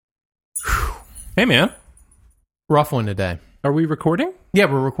Hey, man. Rough one today. Are we recording? Yeah,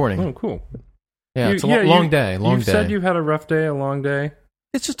 we're recording. Oh, cool. Yeah, it's a long day. Long you day. said you've had a rough day, a long day.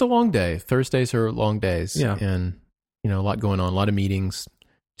 It's just a long day. Thursdays are long days. Yeah. And, a lot going on. A lot of meetings,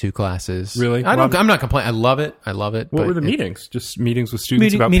 2 classes. Really? I'm not complaining. I love it. What were the meetings? Just meetings with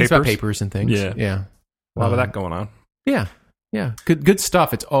students about meetings papers? about papers and things. Yeah. A lot of that going on. Yeah. Yeah. Good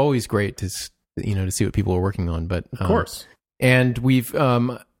stuff. It's always great to see what people are working on. But of course. And we've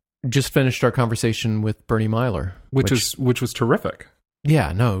just finished our conversation with Bernie Myler, which was terrific.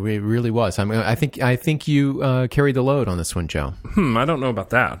 Yeah, no, it really was. I think you carried the load on this one, Joe. I don't know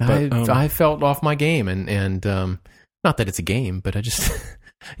about that. But, I felt off my game, and not that it's a game, but I just,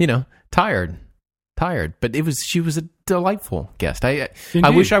 tired. But she was a delightful guest. I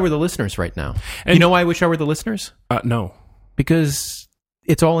wish I were the listeners right now. And you know why I wish I were the listeners? No, because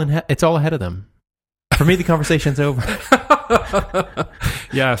it's all ahead of them. For me, the conversation's over.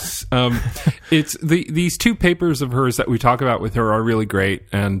 Yes, it's these 2 papers of hers that we talk about with her are really great,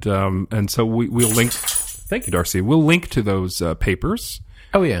 and so we'll link. Thank you, Darcy. We'll link to those papers.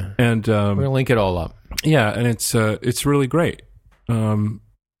 Oh yeah, and we're gonna link it all up. Yeah, and it's really great. And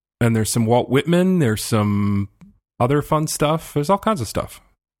there's some Walt Whitman. There's some other fun stuff. There's all kinds of stuff.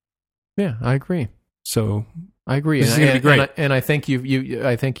 Yeah, I agree. So I agree. This is gonna be great. And I thank you.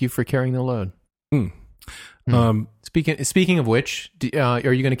 I thank you for carrying the load. Speaking of which,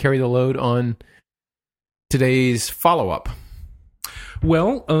 are you going to carry the load on today's follow-up?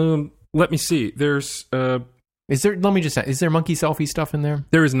 Well, let me see. There's is there? Let me just say, is there monkey selfie stuff in there?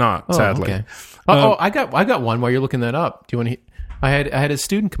 There is not, sadly. Okay. I got one while you're looking that up. Do you want to? I had a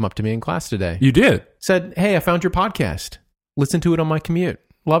student come up to me in class today. You did? Said, "Hey, I found your podcast. Listen to it on my commute.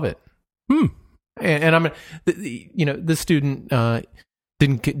 Love it." And I'm, the student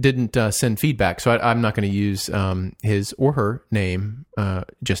didn't send feedback, so I'm not going to use his or her name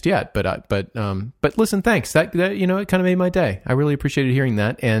just yet. But listen, thanks. That it kind of made my day. I really appreciated hearing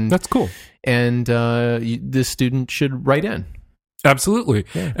that, and that's cool. And this student should write in. Absolutely.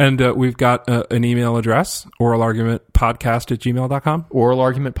 Yeah. And we've got an email address, oralargumentpodcast@gmail.com.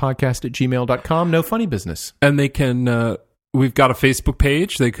 Oralargumentpodcast@gmail.com. No funny business. And they can. We've got a Facebook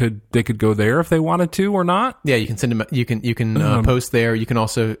page. They could go there if they wanted to or not. Yeah, you can send them. You can post there. You can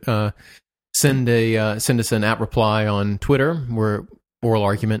also send us an @reply on Twitter. We're Oral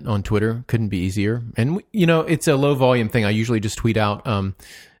Argument on Twitter. Couldn't be easier. And it's a low volume thing. I usually just tweet out.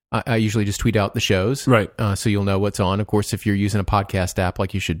 I usually just tweet out the shows, right? So you'll know what's on. Of course, if you're using a podcast app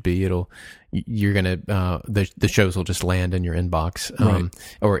like you should be, you're gonna the shows will just land in your inbox, right.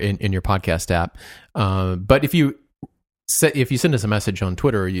 Or in your podcast app. But if you send us a message on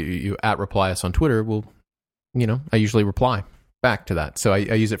Twitter, you @reply us on Twitter, I usually reply back to that. So I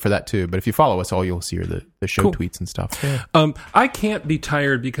use it for that too. But if you follow us, all you'll see are the show cool. tweets and stuff. Yeah. I can't be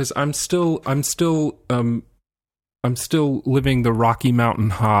tired because I'm still living the Rocky Mountain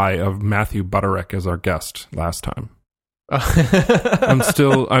high of Matthew Butterick as our guest last time. I'm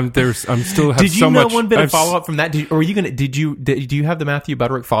still have Did you so know much. One bit of follow up from that? Do you have the Matthew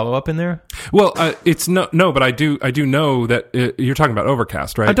Butterick follow up in there? Well, it's no, but I do know that you're talking about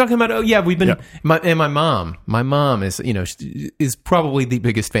Overcast, right? I'm talking about. We've been. Yeah. My mom is is probably the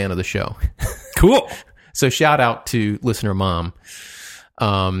biggest fan of the show. Cool. So shout out to listener mom.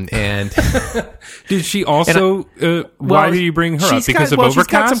 And did she also? Why do you bring her up? Because of Overcast? She's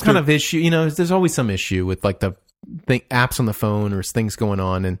got some kind of issue. There's always some issue with like the apps on the phone or things going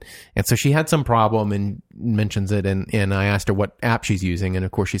on, and so she had some problem and mentions it, and I asked her what app she's using, and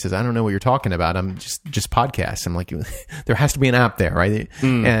of course she says, I don't know what you're talking about. I'm just podcasts. I'm like, there has to be an app there, right?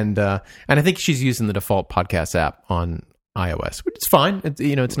 And I think she's using the default podcast app on iOS, which is fine.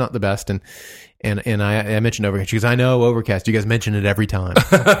 It's not the best, and I mentioned Overcast. She goes, I know Overcast. You guys mention it every time.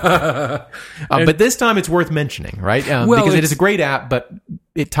 But this time it's worth mentioning, right? Because it is a great app, but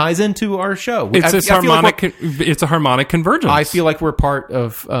it ties into our show. It's a harmonic convergence. I feel like we're part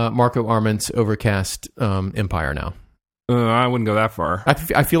of Marco Arment's Overcast empire now. I wouldn't go that far.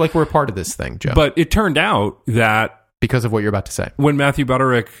 I feel like we're a part of this thing, Joe. But it turned out that because of what you're about to say, when Matthew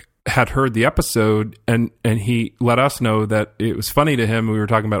Butterick had heard the episode and he let us know that it was funny to him. We were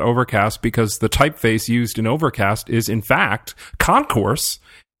talking about Overcast because the typeface used in Overcast is in fact Concourse,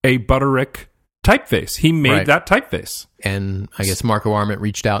 a Butterick typeface. He made that typeface. And I guess Marco Arment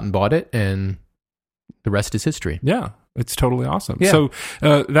reached out and bought it, and the rest is history. Yeah, it's totally awesome. Yeah. So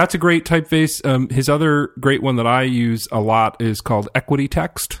that's a great typeface. His other great one that I use a lot is called Equity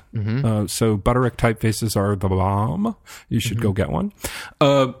Text. Mm-hmm. So Butterick typefaces are the bomb. You should go get one.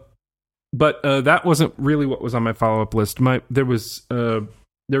 But that wasn't really what was on my follow-up list. There were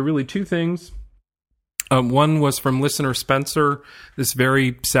really 2 things. One was from listener Spencer, this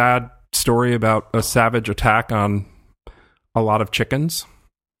very sad story about a savage attack on a lot of chickens.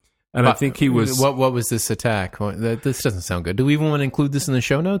 And I think he was... What was this attack? This doesn't sound good. Do we even want to include this in the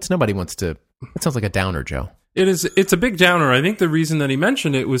show notes? Nobody wants to... It sounds like a downer, Joe. It's a big downer. I think the reason that he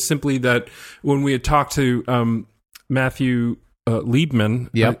mentioned it was simply that when we had talked to Matthew Liebman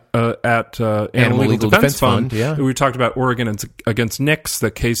at Animal Legal Defense Fund, we talked about Oregon against Nix,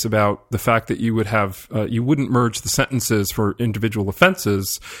 the case about the fact that you would have you wouldn't merge the sentences for individual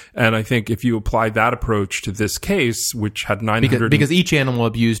offenses. And I think if you apply that approach to this case, which had 900... Because each animal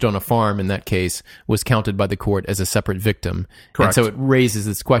abused on a farm in that case was counted by the court as a separate victim. Correct. And so it raises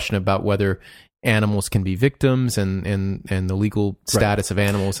this question about whether animals can be victims and the legal status of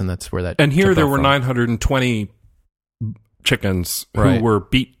animals, and that's where that... And here there were 920 chickens who were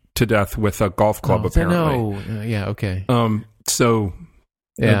beat to death with a golf club, apparently. Okay. So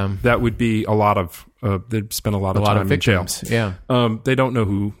that would be a lot of... they'd spend a lot of time in jail. Yeah. They don't know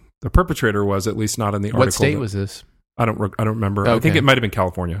who the perpetrator was, at least not in the article. What state was this? I don't remember. Okay. I think it might have been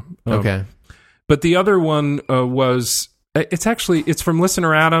California. Okay. But the other one was... It's from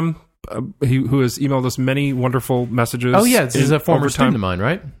listener Adam, who has emailed us many wonderful messages. Oh, yeah. This is a former student of mine,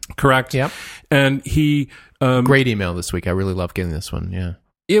 right? Correct. Yep. And he... great email this week. I really love getting this one. Yeah.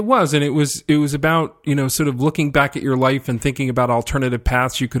 It was, and it was about, sort of looking back at your life and thinking about alternative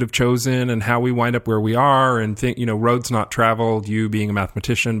paths you could have chosen and how we wind up where we are, and roads not traveled, you being a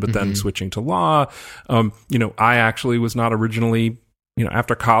mathematician, but then switching to law. I actually was not originally,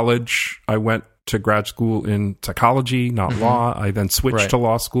 after college, I went to grad school in psychology, not law. I then switched to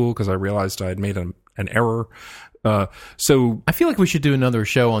law school because I realized I had made an error. So I feel like we should do another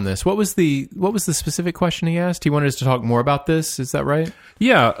show on this. What was the specific question he asked? He wanted us to talk more about this. Is that right?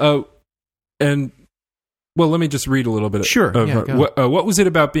 Yeah. And well, let me just read a little bit. Sure. What was it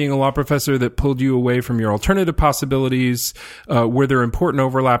about being a law professor that pulled you away from your alternative possibilities? Were there important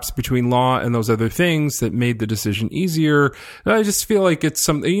overlaps between law and those other things that made the decision easier? I just feel like it's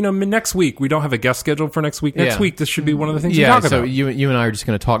something, next week, we don't have a guest scheduled for next week. Next week, this should be one of the things we talk about. So you and I are just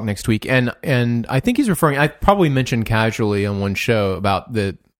going to talk next week. And I think he's referring, I probably mentioned casually on one show about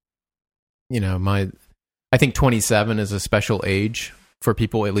I think 27 is a special age for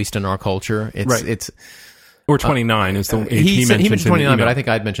people, at least in our culture. It's or 29 is the age he mentioned. He mentioned 29, but I think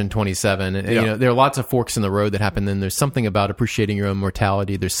I'd mentioned 27. And, there are lots of forks in the road that happen. Then there's something about appreciating your own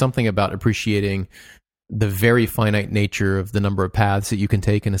mortality. There's something about appreciating the very finite nature of the number of paths that you can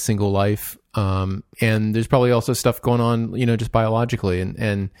take in a single life. And there's probably also stuff going on, just biologically.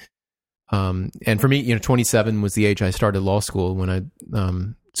 And for me, 27 was the age I started law school when I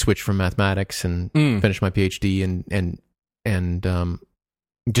switched from mathematics and finished my PhD and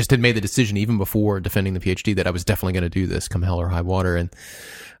just had made the decision even before defending the PhD that I was definitely going to do this come hell or high water. And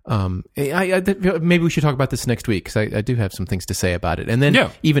maybe we should talk about this next week because I do have some things to say about it. And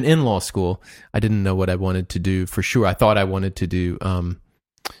then even in law school, I didn't know what I wanted to do for sure. I thought I wanted to do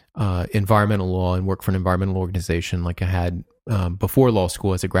environmental law and work for an environmental organization like I had before law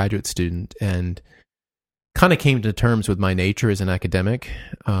school as a graduate student, and kind of came to terms with my nature as an academic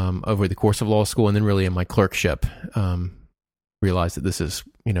over the course of law school, and then really in my clerkship realized that this is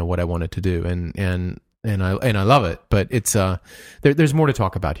what I wanted to do, and I love it. But it's there's more to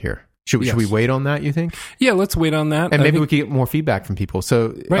talk about here. Should we wait on that, you think? Yeah, let's wait on that. And maybe we could get more feedback from people. So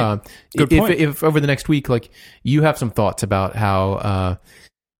Good point. If over the next week, you have some thoughts about how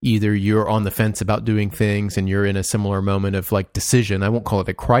either you're on the fence about doing things and you're in a similar moment of decision. I won't call it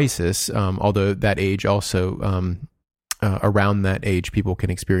a crisis, although that age also, around that age, people can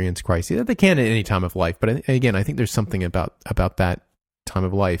experience crises. They can at any time of life. But again, I think there's something about that time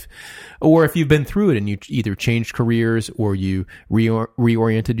of life. Or if you've been through it and you either changed careers or you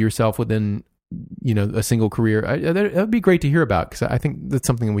reoriented yourself within, a single career, that would be great to hear about, because I think that's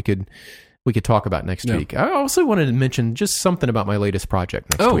something we could talk about next week. I also wanted to mention just something about my latest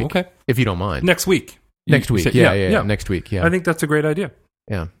project next week. Okay. If you don't mind. Next week. Next week. Yeah. Next week. Yeah. I think that's a great idea.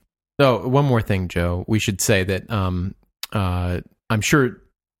 Yeah. So one more thing, Joe, we should say that I'm sure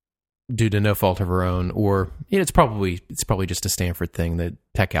due to no fault of her own, or it's probably just a Stanford thing, that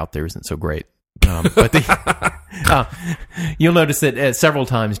tech out there isn't so great. But you'll notice that several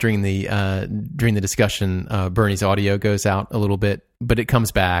times during the discussion, Bernie's audio goes out a little bit, but it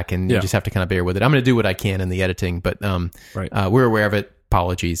comes back, and you just have to kind of bear with it. I'm going to do what I can in the editing, but we're aware of it.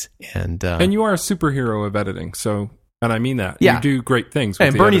 Apologies, and you are a superhero of editing, so. And I mean that. Yeah. You do great things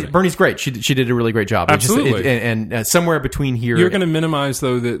with and Bernie's great. She did a really great job. Absolutely. And somewhere between here... You're going to minimize,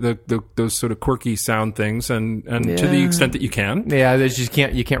 though, those sort of quorky sound things, and to the extent that you can. Yeah,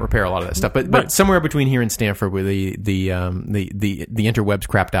 you can't repair a lot of that stuff. But somewhere between here and Stanford, where the interwebs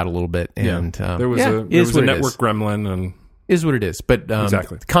crapped out a little bit. And there was a network gremlin, and... is what it is. But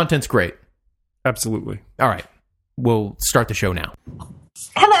Exactly. the content's great. Absolutely. All right. We'll start the show now.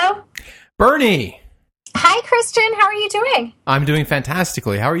 Hello. Bernie. Hi, Christian. How are you doing? I'm doing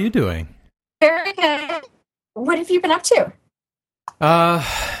fantastically. How are you doing? Very good. What have you been up to?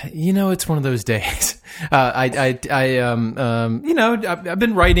 It's one of those days. I've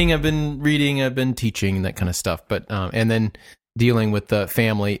been writing, I've been reading, I've been teaching, that kind of stuff. But and then dealing with the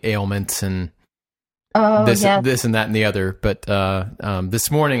family ailments and this and that and the other. But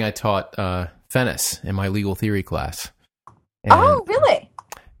this morning I taught Venice in my legal theory class. And, oh, really?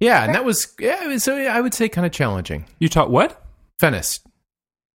 Yeah, and that was I would say kind of challenging. You taught what? Venice.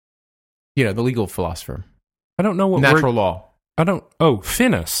 The legal philosopher. I don't know what natural word. law. I don't. Oh,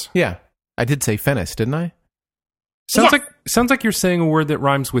 Finis. Yeah, I did say Venice, didn't I? Sounds like you're saying a word that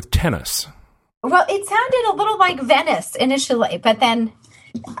rhymes with tennis. Well, it sounded a little like Venice initially, but then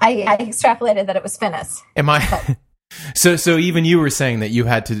I extrapolated that it was Finis. Am I? So even you were saying that you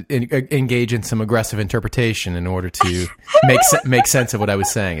had to engage in some aggressive interpretation in order to make sense of what I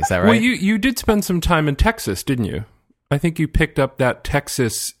was saying. Is that right? Well, you did spend some time in Texas, didn't you? I think you picked up that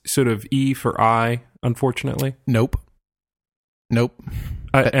Texas sort of E for I, unfortunately. Nope.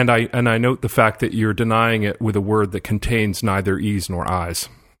 And I note the fact that you're denying it with a word that contains neither E's nor I's,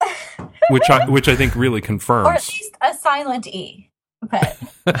 which I think really confirms. Or at least a silent E. But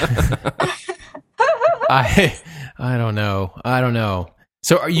I don't know.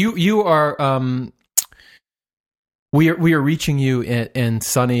 So are you are we are reaching you in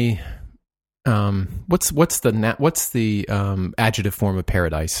sunny. What's the adjective form of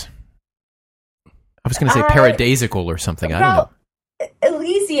paradise? I was going to say paradisical or something. I don't know.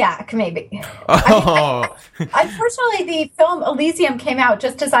 Elysiac, maybe. Oh. Unfortunately, the film Elysium came out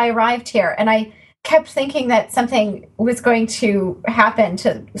just as I arrived here, and I kept thinking that something was going to happen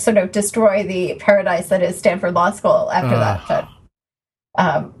to sort of destroy the paradise that is Stanford Law School after that.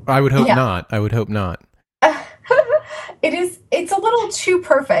 But I would hope not. I would hope not. It's a little too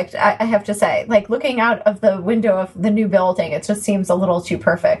perfect, I have to say. Like, looking out of the window of the new building, it just seems a little too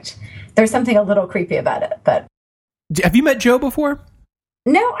perfect. There's something a little creepy about it. But have you met Joe before?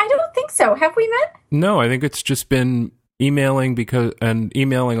 No, I don't think so. Have we met? No, I think it's just been emailing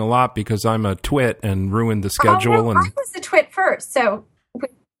a lot because I'm a twit and ruined the schedule. Oh, no, I was the twit first, so we're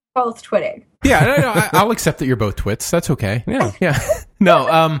both twitting. Yeah, I'll accept that you're both twits. That's okay. Yeah.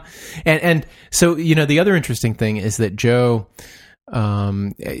 No, and so the other interesting thing is that Joe,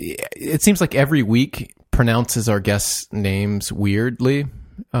 it seems like every week pronounces our guests' names weirdly.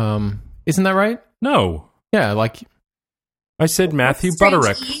 Isn't that right? No. Yeah, like I said Matthew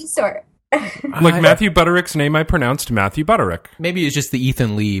Butterick. Like Matthew Butterick's name, I pronounced Matthew Butterick. Maybe it's just the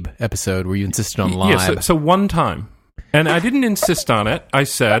Ethan Lieb episode where you insisted on live. Yeah, so one time. And I didn't insist on it. I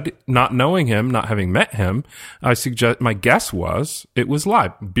said, not knowing him, not having met him, my guess was it was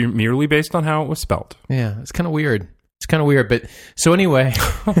live, merely based on how it was spelled. Yeah, it's kind of weird. But so anyway.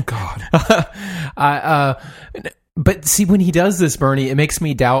 Oh, God. But see, when he does this, Bernie, it makes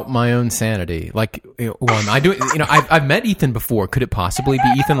me doubt my own sanity. Like, I've met Ethan before. Could it possibly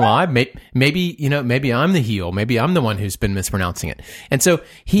be Ethan live? Maybe I'm the heel. Maybe I'm the one who's been mispronouncing it. And so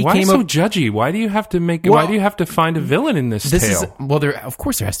Why came so judgy? Why do you have to why do you have to find a villain in this tale? Of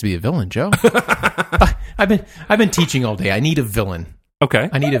course there has to be a villain, Joe. I've been teaching all day. I need a villain. Okay.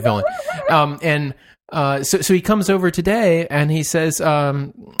 I need a villain. So he comes over today and he says,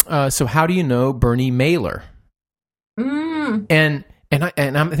 so how do you know Bernie Mailer? Mm. And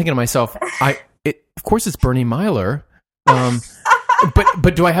I'm thinking to myself, of course it's Bernie Mailer.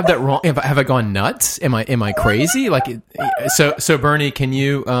 But do I have that wrong? Have I gone nuts? Am I crazy? So Bernie, can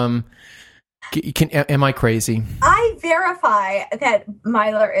you am I crazy? I verify that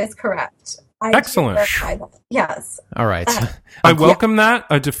Mailer is correct. Excellent. Yes. All right. I welcome that.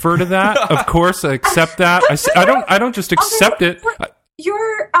 I defer to that. Of course, I accept that. I don't just accept it.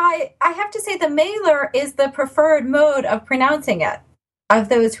 I have to say the Mailer is the preferred mode of pronouncing it of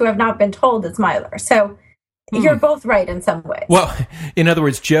those who have not been told it's Mailer. So you're both right in some ways. Well, in other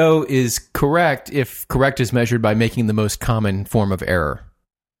words, Joe is correct if correct is measured by making the most common form of error.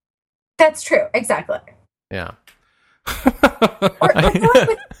 That's true. Exactly. Yeah.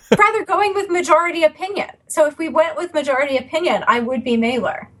 Rather going with majority opinion. So if we went with majority opinion, I would be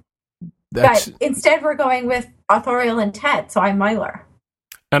Mailer. But instead we're going with authorial intent, so I'm Mailer.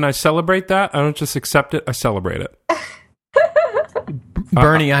 And I celebrate that. I don't just accept it, I celebrate it.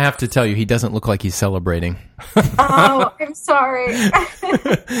 Bernie, I have to tell you, he doesn't look like he's celebrating. Oh, I'm sorry.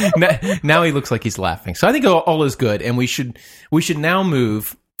 Now he looks like he's laughing. So I think all is good, and we should now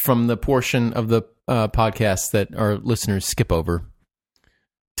move from the portion of the podcast that our listeners skip over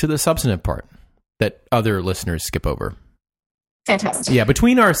to the substantive part that other listeners skip over. fantastic. Yeah,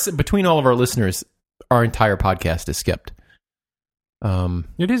 between all of our listeners, our entire podcast is skipped.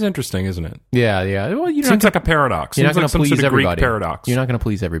 It is interesting, isn't it? Yeah. Well, seems like a paradox. You're not going like to please sort of Greek everybody. paradox. You're not going to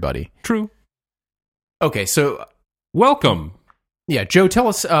please everybody. True. Okay, so welcome. Yeah, Joe, tell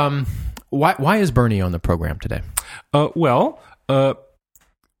us why is Bernie on the program today?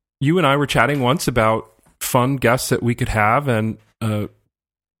 You and I were chatting once about fun guests that we could have, and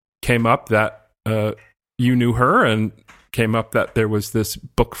came up that you knew her, and came up that there was this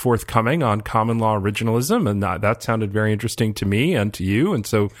book forthcoming on common law originalism, and that sounded very interesting to me and to you. And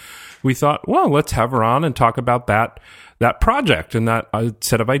so we thought, well, let's have her on and talk about that project and that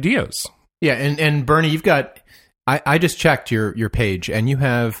set of ideas. Yeah, and Bernie, you've got. I just checked your page, and you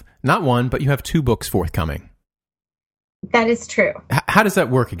have not one, but you have 2 books forthcoming. That is true. How does that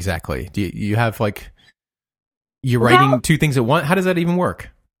work exactly? Do you have you're writing 2 things at once? How does that even work?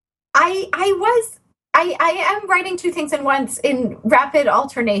 I am writing 2 things at once in rapid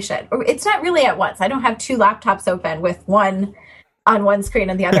alternation. It's not really at once. I don't have 2 laptops open with one on one screen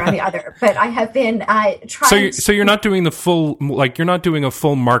and the other on the other. But I have been trying. So you're not doing the full, you're not doing a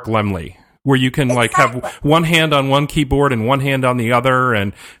full Mark Lemley where you can exactly. have one hand on one keyboard and one hand on the other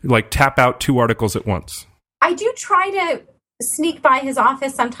and tap out 2 articles at once. I do try to sneak by his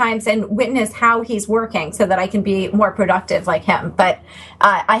office sometimes and witness how he's working so that I can be more productive like him. But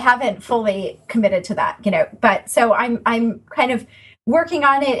I haven't fully committed to that, But so I'm kind of working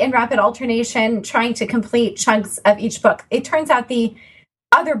on it in rapid alternation, trying to complete chunks of each book. It turns out the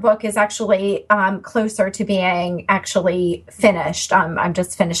other book is actually closer to being actually finished. I'm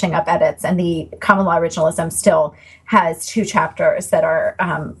just finishing up edits, and the common law originalism still has 2 chapters that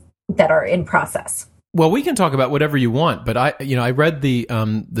are in process. Well, we can talk about whatever you want, but I read the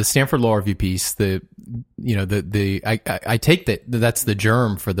Stanford Law Review piece. I take that's the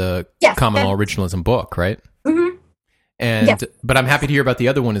germ for the common law originalism book, right? Mm-hmm. And yes. But I'm happy to hear about the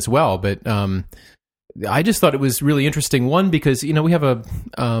other one as well. But I just thought it was really interesting. One, because we have a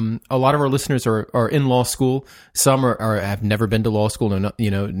lot of our listeners are in law school. Some have never been to law school, and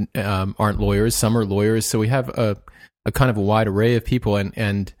aren't lawyers. Some are lawyers. So we have a kind of a wide array of people.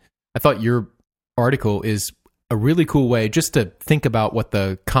 And I thought your article is a really cool way just to think about what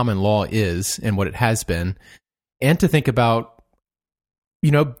the common law is and what it has been, and to think about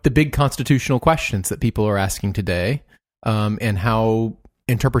the big constitutional questions that people are asking today, and how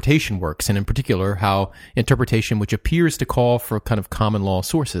interpretation works, and in particular how interpretation, which appears to call for kind of common law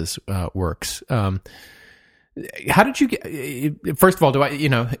sources, works. How did you get? First of all,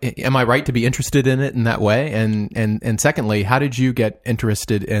 am I right to be interested in it in that way? And secondly, how did you get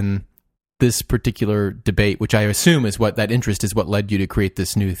interested in this particular debate, which I assume is what led you to create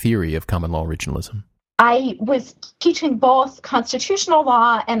this new theory of common law originalism? I was teaching both constitutional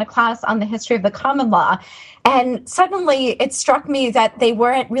law and a class on the history of the common law. And suddenly it struck me that they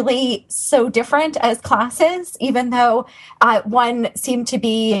weren't really so different as classes, even though one seemed to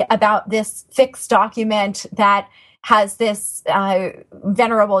be about this fixed document that has this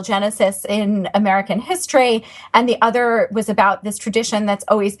venerable genesis in American history, and the other was about this tradition that's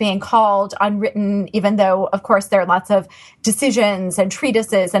always being called unwritten, even though, of course, there are lots of decisions and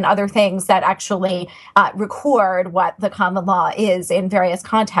treatises and other things that actually record what the common law is in various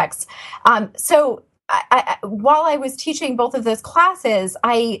contexts. So while I was teaching both of those classes,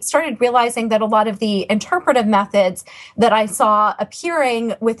 I started realizing that a lot of the interpretive methods that I saw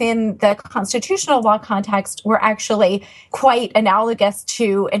appearing within the constitutional law context were actually quite analogous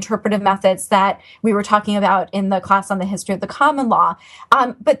to interpretive methods that we were talking about in the class on the history of the common law.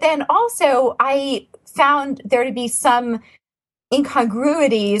 But then also I found there to be some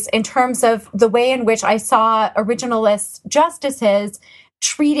incongruities in terms of the way in which I saw originalist justices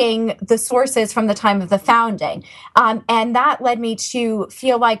treating the sources from the time of the founding. And that led me to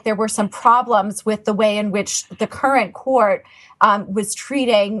feel like there were some problems with the way in which the current court was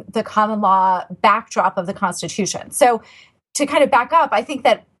treating the common law backdrop of the Constitution. So to kind of back up, I think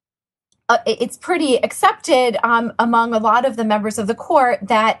that it's pretty accepted among a lot of the members of the court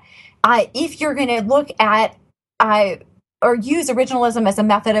that if you're going to look at or use originalism as a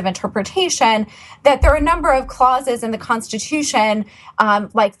method of interpretation, that there are a number of clauses in the Constitution,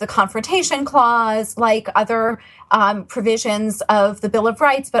 like the Confrontation Clause, like other provisions of the Bill of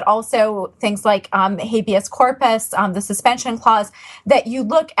Rights, but also things like habeas corpus, the Suspension Clause, that you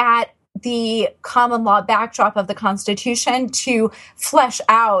look at the common law backdrop of the Constitution to flesh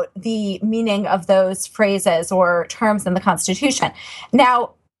out the meaning of those phrases or terms in the Constitution.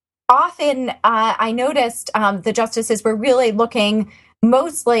 Now, often I noticed the justices were really looking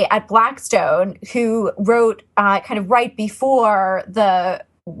mostly at Blackstone, who wrote kind of right before the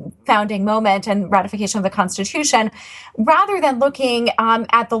founding moment and ratification of the Constitution, rather than looking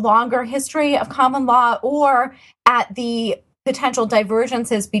at the longer history of common law or at the potential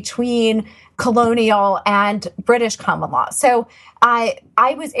divergences between colonial and British common law. So I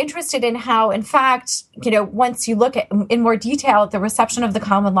was interested in how, in fact, once you look at in more detail at the reception of the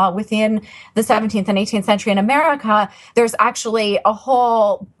common law within the 17th and 18th century in America, there's actually a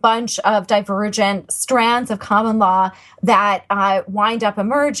whole bunch of divergent strands of common law that wind up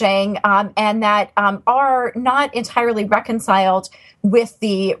emerging and that are not entirely reconciled with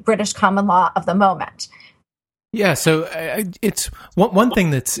the British common law of the moment. Yeah, so it's one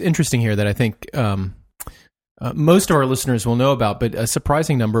thing that's interesting here that I think most of our listeners will know about, but a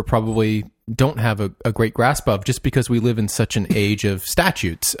surprising number probably don't have a great grasp of, just because we live in such an age of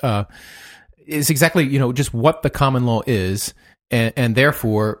statutes, is exactly, just what the common law is, and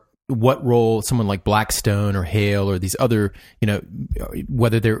therefore what role someone like Blackstone or Hale or these other,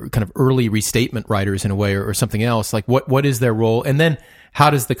 whether they're kind of early restatement writers in a way or something else, like what is their role, and then how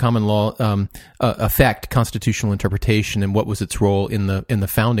does the common law affect constitutional interpretation, and what was its role in the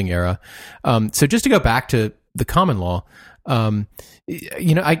founding era? So just to go back to the common law,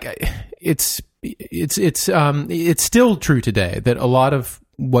 it's still true today that a lot of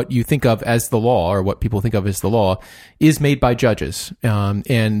what you think of as the law, or what people think of as the law, is made by judges,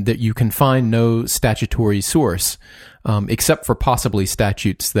 and that you can find no statutory source except for possibly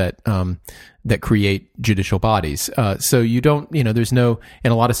statutes that create judicial bodies. So you don't, there's no,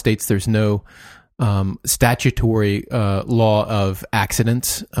 in a lot of states, there's no statutory law of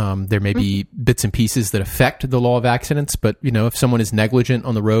accidents. There may be bits and pieces that affect the law of accidents, but if someone is negligent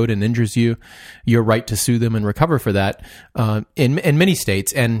on the road and injures you, you're right to sue them and recover for that. In many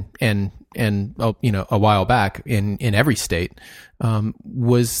states, and a while back in every state,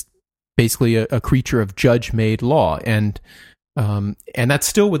 was basically a creature of judge-made law, and that's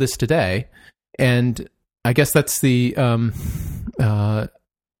still with us today. And I guess that's the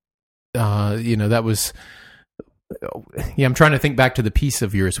that was, I'm trying to think back to the piece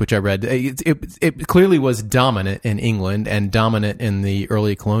of yours, which I read. It clearly was dominant in England and dominant in the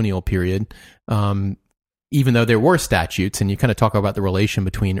early colonial period, even though there were statutes, and you kind of talk about the relation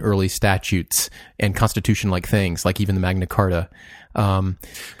between early statutes and constitution-like things, like even the Magna Carta. But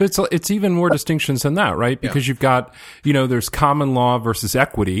it's even more distinctions than that, right? Because you've got, there's common law versus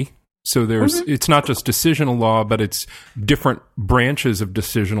equity. So it's not just decisional law, but it's different branches of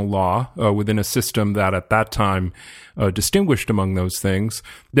decisional law within a system that at that time distinguished among those things.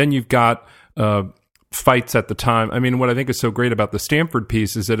 Then you've got fights at the time. I mean, what I think is so great about the Stanford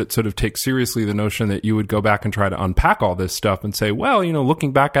piece is that it sort of takes seriously the notion that you would go back and try to unpack all this stuff and say, well,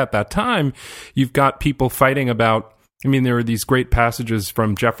 looking back at that time, you've got people fighting about, there are these great passages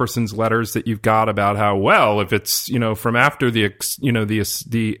from Jefferson's letters that you've got about how, well, if it's, from after George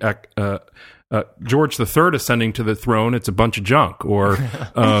III ascending to the throne, it's a bunch of junk. Or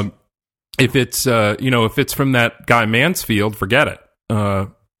if it's, if it's from that guy Mansfield, forget it.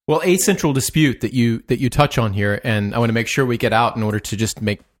 Well, a central dispute that you touch on here, and I want to make sure we get out in order to just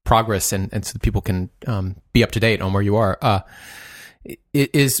make progress and so that people can be up to date on where you are.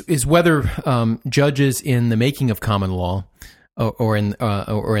 Is whether judges in the making of common law or in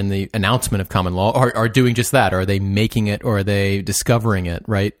the announcement of common law are doing just that. Are they making it, or are they discovering it,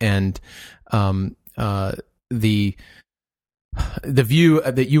 right? And the view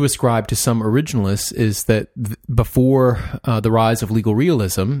that you ascribe to some originalists is that before the rise of legal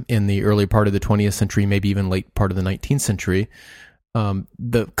realism in the early part of the 20th century, maybe even late part of the 19th century,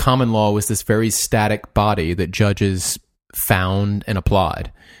 the common law was this very static body that judges found and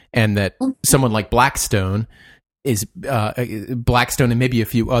applied, and that someone like Blackstone and maybe a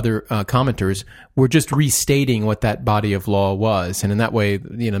few other commenters were just restating what that body of law was, and in that way,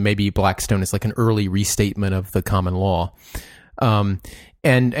 maybe Blackstone is like an early restatement of the common law. And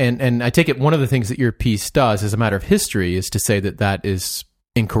I take it one of the things that your piece does as a matter of history is to say that is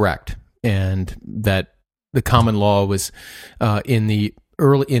incorrect, and that the common law was in the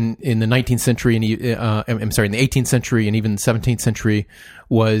 19th century, and in the 18th century and even 17th century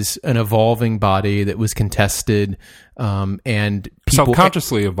was an evolving body that was contested, and people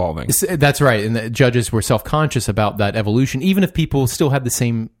self-consciously evolving. That's right, and the judges were self-conscious about that evolution, even if people still had the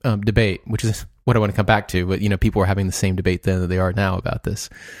same debate, which is what I want to come back to. But people were having the same debate then that they are now about this.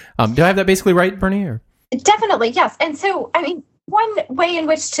 Do I have that basically right, Bernie? Or? Definitely, yes. And so, one way in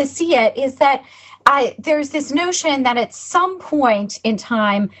which to see it is that there's this notion that at some point in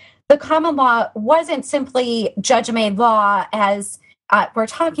time, the common law wasn't simply judge-made law as we're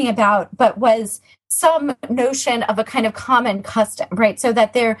talking about, but was some notion of a kind of common custom, right? So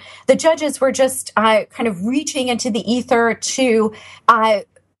that the judges were just kind of reaching into the ether to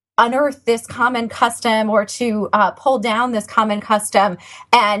unearth this common custom or to pull down this common custom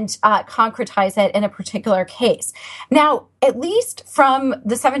and concretize it in a particular case. Now, at least from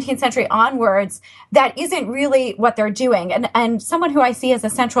the 17th century onwards, that isn't really what they're doing. And someone who I see as a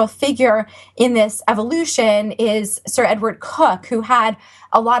central figure in this evolution is Sir Edward Coke, who had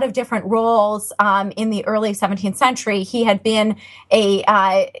a lot of different roles in the early 17th century. He had been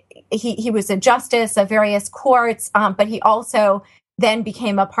he was a justice of various courts, but he also then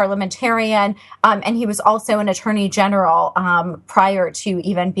became a parliamentarian, and he was also an attorney general prior to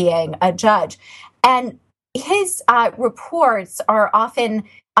even being a judge. And his reports are often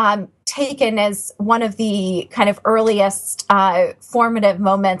taken as one of the kind of earliest formative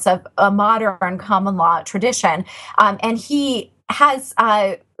moments of a modern common law tradition. And he has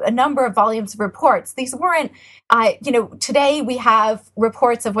a number of volumes of reports. These weren't, today we have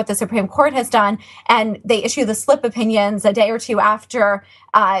reports of what the Supreme Court has done, and they issue the slip opinions a day or two after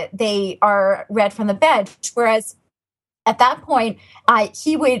they are read from the bench. Whereas at that point,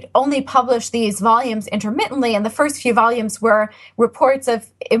 he would only publish these volumes intermittently, and the first few volumes were reports of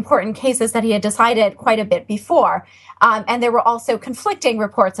important cases that he had decided quite a bit before. And there were also conflicting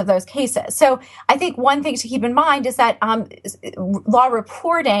reports of those cases. So I think one thing to keep in mind is that law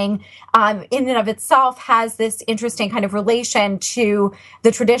reporting in and of itself has this interesting kind of relation to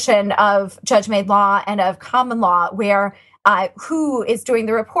the tradition of judge-made law and of common law, where who is doing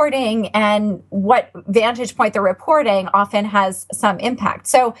the reporting and what vantage point they're reporting often has some impact.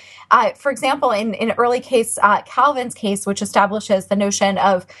 So, for example, in an early case, Calvin's case, which establishes the notion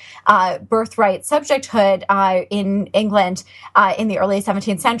of birthright subjecthood in England in the early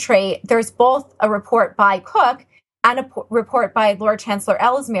 17th century, there's both a report by Coke and a report by Lord Chancellor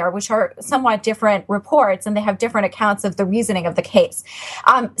Ellesmere, which are somewhat different reports, and they have different accounts of the reasoning of the case.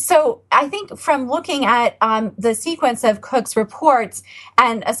 So I think from looking at the sequence of Coke's reports,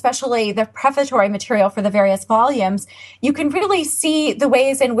 and especially the prefatory material for the various volumes, you can really see the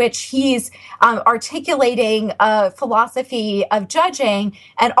ways in which he's articulating a philosophy of judging,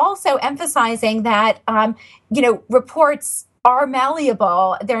 and also emphasizing that, reports are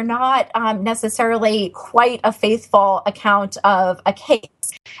malleable. They're not necessarily quite a faithful account of a case.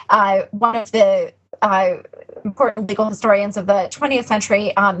 One of the important legal historians of the 20th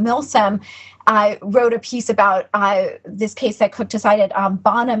century, Milsom, wrote a piece about this case that Coke decided,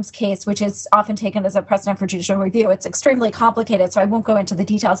 Bonham's case, which is often taken as a precedent for judicial review. It's extremely complicated, so I won't go into the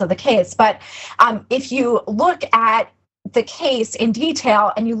details of the case. But if you look at the case in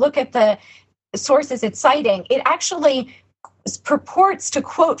detail and you look at the sources it's citing, it actually purports to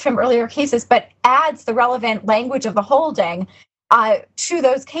quote from earlier cases, but adds the relevant language of the holding to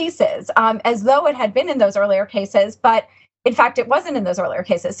those cases, as though it had been in those earlier cases, but in fact, it wasn't in those earlier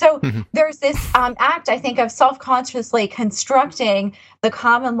cases. So there's this act, I think, of self-consciously constructing the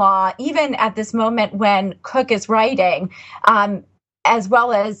common law, even at this moment when Coke is writing, as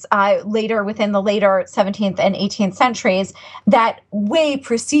well as later within the later 17th and 18th centuries, that way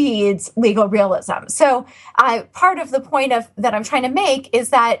precedes legal realism. So part of the point that I'm trying to make is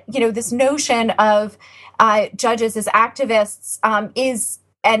that, this notion of judges as activists is,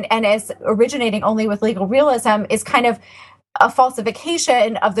 and as originating only with legal realism, is kind of a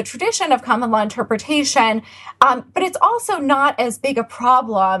falsification of the tradition of common law interpretation, but it's also not as big a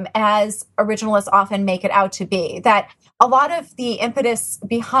problem as originalists often make it out to be. That a lot of the impetus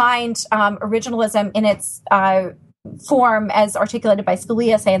behind originalism in its form, as articulated by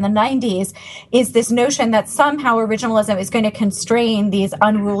Scalia, say, in the 90s, is this notion that somehow originalism is going to constrain these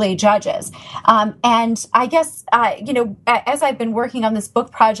unruly judges. And I guess, as I've been working on this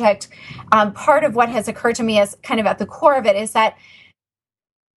book project, part of what has occurred to me as kind of at the core of it is that,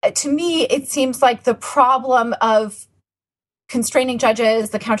 to me, it seems like the problem of constraining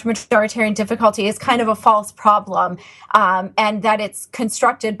judges, the counter-majoritarian difficulty, is kind of a false problem, and that it's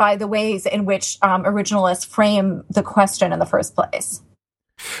constructed by the ways in which originalists frame the question in the first place.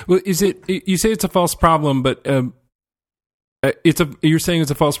 Well, you say it's a false problem, but you're saying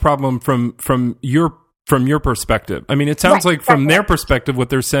it's a false problem from your perspective. I mean, it sounds like from their perspective, what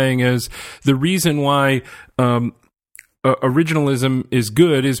they're saying is the reason why originalism is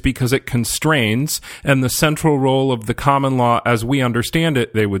good is because it constrains, and the central role of the common law as we understand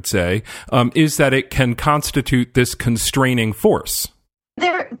it, they would say, is that it can constitute this constraining force.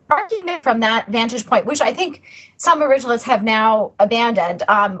 Their argument from that vantage point, which I think some originalists have now abandoned,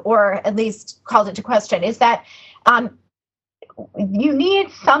 or at least called into question, is that you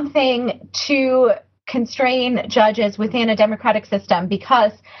need something to constrain judges within a democratic system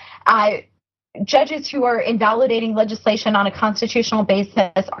because judges who are invalidating legislation on a constitutional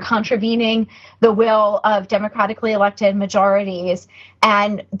basis are contravening the will of democratically elected majorities.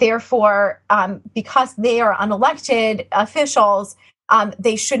 And therefore, because they are unelected officials,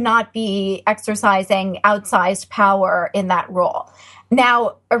 they should not be exercising outsized power in that role.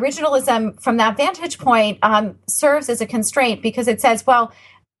 Now, originalism from that vantage point serves as a constraint because it says, well,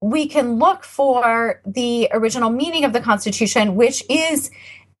 we can look for the original meaning of the Constitution, which is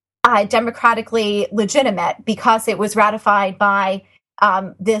democratically legitimate because it was ratified by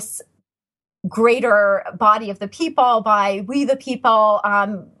this greater body of the people, by we the people,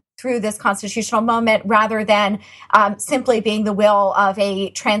 through this constitutional moment, rather than simply being the will of a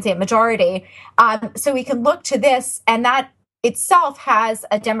transient majority. So we can look to this, and that itself has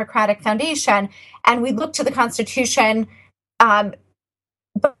a democratic foundation, and we look to the Constitution,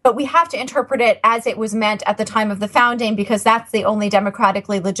 but we have to interpret it as it was meant at the time of the founding, because that's the only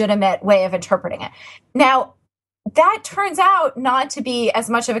democratically legitimate way of interpreting it. Now, that turns out not to be as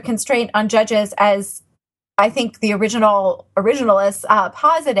much of a constraint on judges as I think the originalists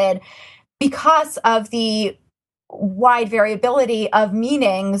posited, because of the wide variability of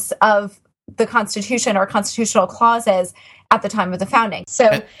meanings of the Constitution or constitutional clauses at the time of the founding.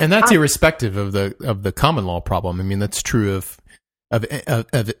 So, and that's irrespective of the common law problem. I mean, that's true of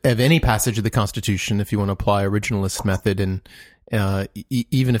any passage of the Constitution. If you want to apply originalist method, and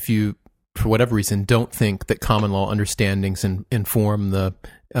even if you, for whatever reason, don't think that common law understandings inform the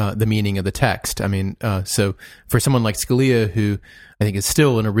meaning of the text. I mean, so for someone like Scalia, who I think is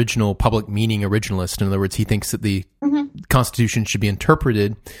still an original public meaning originalist, in other words, he thinks that the Constitution should be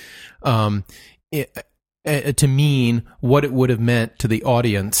interpreted to mean what it would have meant to the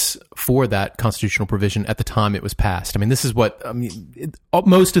audience for that constitutional provision at the time it was passed. I mean, this is what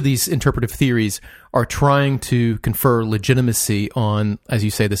most of these interpretive theories are trying to confer legitimacy on, as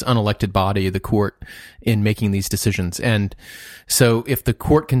you say, this unelected body, the court, in making these decisions. And so if the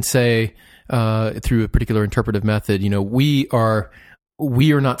court can say, through a particular interpretive method,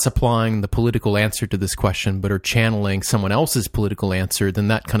 we are not supplying the political answer to this question, but are channeling someone else's political answer, then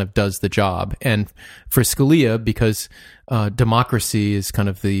that kind of does the job. And for Scalia, because democracy is kind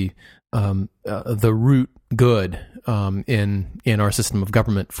of the root good in our system of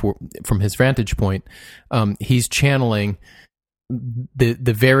government, from his vantage point, he's channeling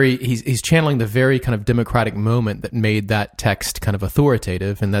he's channeling the very kind of democratic moment that made that text kind of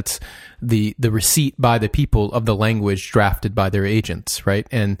authoritative, and that's the receipt by the people of the language drafted by their agents, right?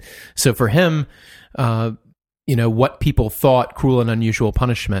 And so for him, what people thought cruel and unusual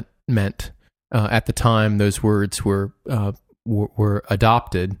punishment meant at the time those words were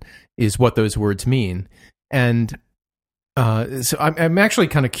adopted is what those words mean. And so I'm actually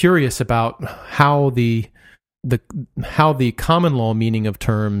kind of curious about how the common law meaning of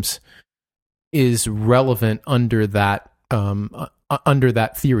terms is relevant under that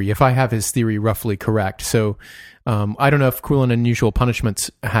theory, if I have his theory roughly correct. So I don't know if cruel and unusual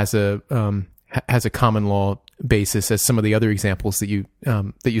punishments has a common law basis, as some of the other examples that you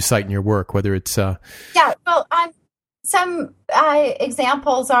cite in your work, whether it's some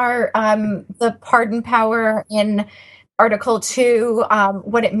examples are the pardon power in Article 2,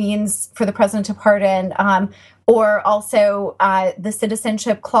 what it means for the president to pardon, or also the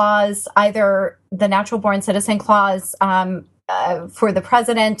citizenship clause, either the natural-born citizen clause for the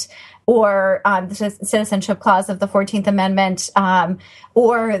president, or the citizenship clause of the 14th Amendment,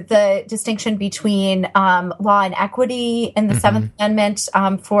 or the distinction between law and equity in the 7th Amendment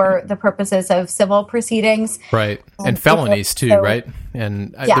for the purposes of civil proceedings. Right. And felonies too, right?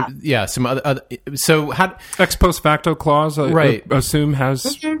 And some other so how ex post facto clause, right. Assume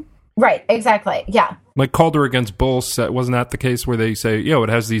has... Right, exactly, yeah. Like Calder against Bulls, wasn't that the case where they say, it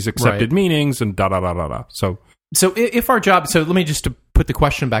has these accepted meanings and da-da-da-da-da, So if our job, so let me just to put the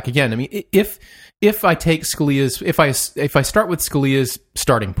question back again. I mean, if I take Scalia's, if I start with Scalia's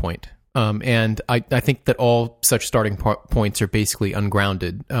starting point, and I think that all such starting points are basically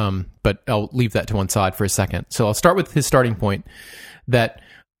ungrounded, but I'll leave that to one side for a second. So I'll start with his starting point that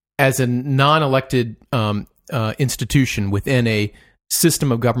as a non-elected institution within a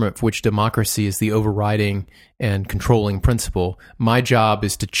system of government for which democracy is the overriding and controlling principle, my job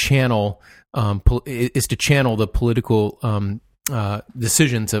is to channel the political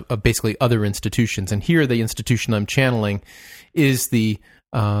decisions of basically other institutions. And here, the institution I'm channeling is the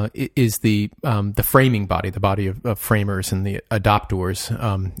framing body, the body of framers and the adopters.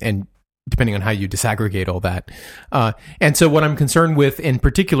 And depending on how you disaggregate all that. And so what I'm concerned with in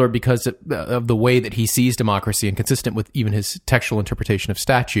particular, because of the way that he sees democracy and consistent with even his textual interpretation of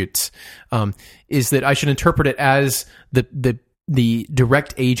statutes, is that I should interpret it as the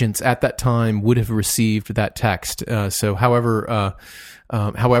direct agents at that time would have received that text. So however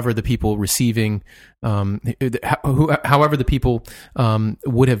the people receiving, however the people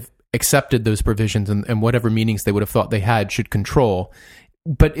would have accepted those provisions and whatever meanings they would have thought they had should control.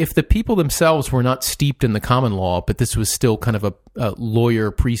 But if the people themselves were not steeped in the common law, but this was still kind of a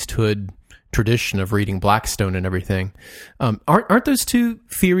lawyer priesthood tradition of reading Blackstone and everything, aren't those two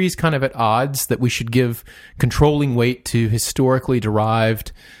theories kind of at odds, that we should give controlling weight to historically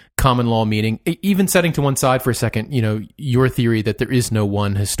derived common law meaning, even setting to one side for a second, your theory that there is no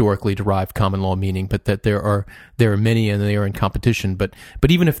one historically derived common law meaning, but that there are many and they are in competition. But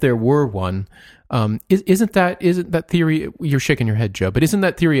even if there were one, isn't that theory? You're shaking your head, Joe. But isn't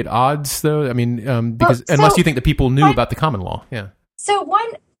that theory at odds, though? I mean, because unless you think that people knew about the common law, yeah. So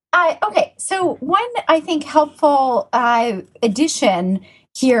one I think helpful addition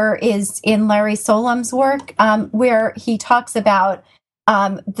here is in Larry Solom's work, where he talks about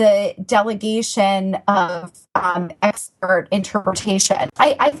the delegation of expert interpretation.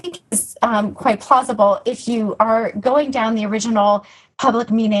 I think is quite plausible. If you are going down the original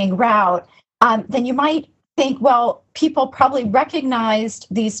public meaning route, then you might think, well, people probably recognized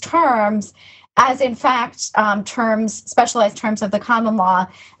these terms as, in fact, specialized terms of the common law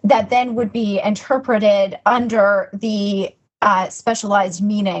that then would be interpreted under the specialized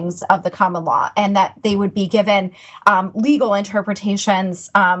meanings of the common law, and that they would be given legal interpretations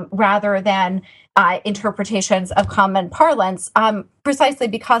rather than interpretations of common parlance, precisely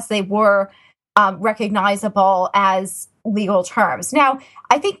because they were recognizable as legal terms. Now,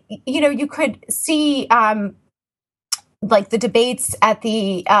 I think, you could see like the debates at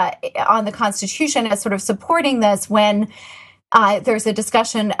on the Constitution as sort of supporting this when there's a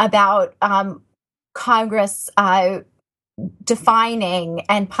discussion about Congress defining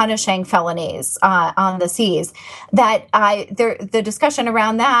and punishing felonies on the seas. That the discussion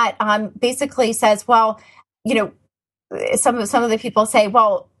around that basically says, well, some of the people say,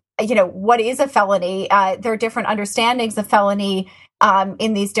 well, what is a felony? There are different understandings of felony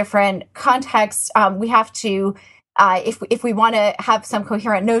in these different contexts. We have to, if we want to have some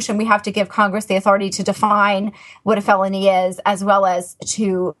coherent notion, we have to give Congress the authority to define what a felony is, as well as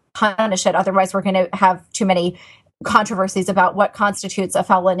to punish it. Otherwise, we're going to have too many controversies about what constitutes a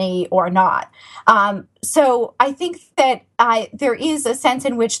felony or not. So I think that there is a sense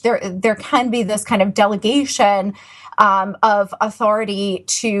in which there can be this kind of delegation of authority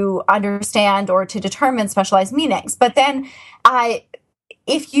to understand or to determine specialized meanings. But then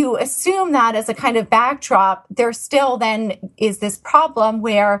if you assume that as a kind of backdrop, there still then is this problem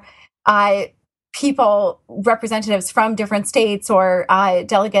where people, representatives from different states or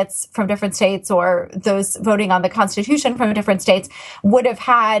delegates from different states or those voting on the Constitution from different states would have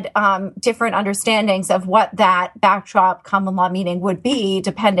had different understandings of what that backdrop common law meaning would be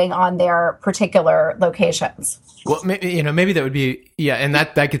depending on their particular locations. Well, maybe that would be, and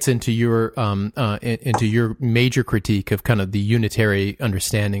that gets into your major critique of kind of the unitary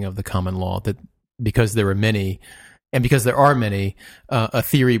understanding of the common law, that because there are many, and because there are many, a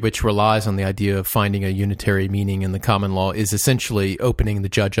theory which relies on the idea of finding a unitary meaning in the common law is essentially opening the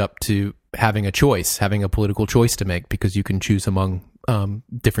judge up to having a choice, having a political choice to make, because you can choose among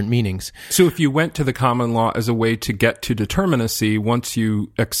different meanings. So if you went to the common law as a way to get to determinacy, once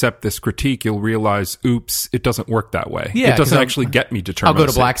you accept this critique, you'll realize, oops, it doesn't work that way. Yeah, it doesn't actually get me determinacy. I'll go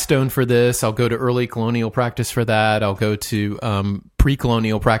to Blackstone for this. I'll go to early colonial practice for that. I'll go to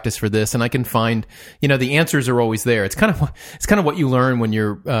pre-colonial practice for this, and I can find, the answers are always there. It's kind of what you learn when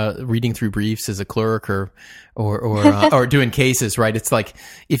you're reading through briefs as a clerk or doing cases, right? It's like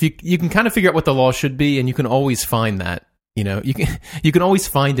if you can kind of figure out what the law should be, and you can always find that. You can always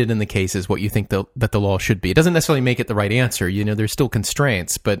find it in the cases what you think that the law should be. It doesn't necessarily make it the right answer. There's still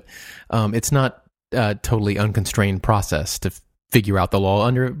constraints, but it's not a totally unconstrained process to figure out the law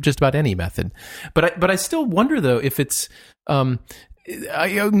under just about any method. But I still wonder though if it's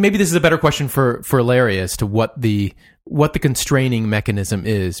maybe this is a better question for Larry as to what the constraining mechanism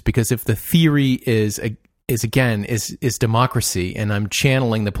is, because if the theory is democracy, and I'm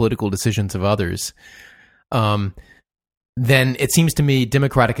channeling the political decisions of others, then it seems to me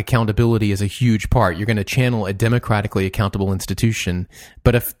democratic accountability is a huge part. You're going to channel a democratically accountable institution,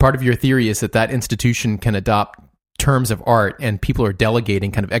 but if part of your theory is that institution can adopt terms of art and people are delegating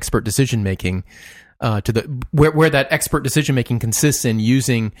kind of expert decision making, to the where that expert decision making consists in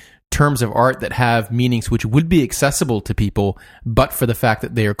using terms of art that have meanings which would be accessible to people, but for the fact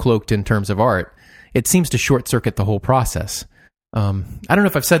that they are cloaked in terms of art, it seems to short circuit the whole process. I don't know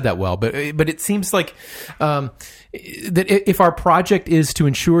if I've said that well, but it seems like that if our project is to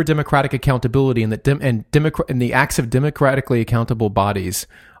ensure democratic accountability and that and the acts of democratically accountable bodies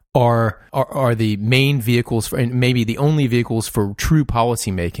are the main vehicles for, and maybe the only vehicles for true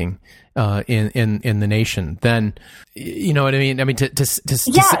policy making in the nation, then you know what I mean. I mean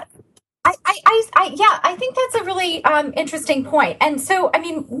I think that's a really interesting point. And so, I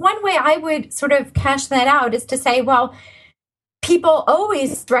mean, one way I would sort of cash that out is to say, well, people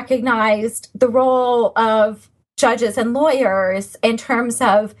always recognized the role of judges and lawyers in terms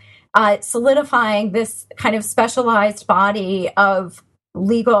of solidifying this kind of specialized body of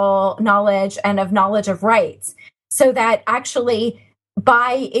legal knowledge and of knowledge of rights, so that actually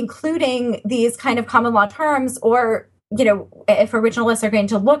by including these kind of common law terms, or you know, if originalists are going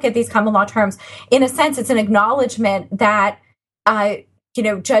to look at these common law terms, in a sense, it's an acknowledgement that, you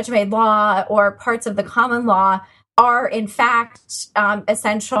know, judge-made law or parts of the common law are in fact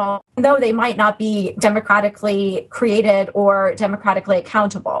essential, though they might not be democratically created or democratically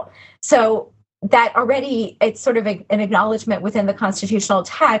accountable. So that already, it's sort of an acknowledgement within the constitutional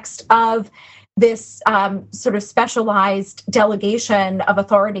text of this sort of specialized delegation of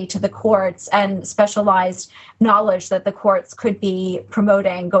authority to the courts and specialized knowledge that the courts could be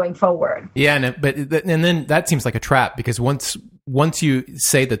promoting going forward. Yeah, and then that seems like a trap, because once you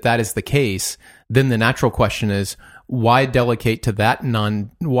say that is the case, then the natural question is, why delegate to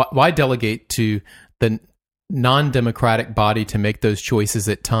why delegate to the non-democratic body to make those choices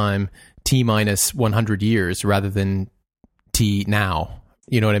at time T minus 100 years rather than T now?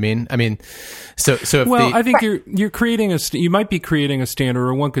 You know what I mean? I mean, so if I think you're creating you might be creating a standard,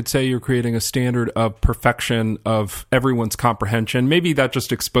 or one could say you're creating a standard of perfection of everyone's comprehension. Maybe that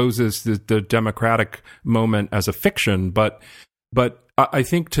just exposes the democratic moment as a fiction, but I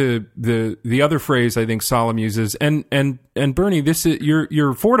think to the other phrase I think Salam uses, and Bernie, this is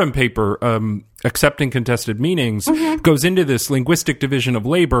your Fordham paper, Accepting Contested Meanings, goes into this linguistic division of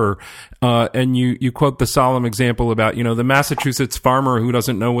labor, and you quote the Salam example about, you know, the Massachusetts farmer who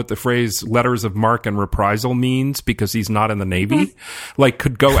doesn't know what the phrase letters of marque and reprisal means because he's not in the Navy, like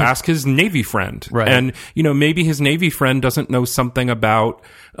could go ask his Navy friend. Right. And, you know, maybe his Navy friend doesn't know something about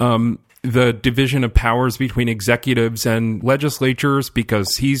the division of powers between executives and legislatures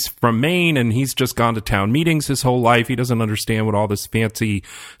because he's from Maine and he's just gone to town meetings his whole life. He doesn't understand what all this fancy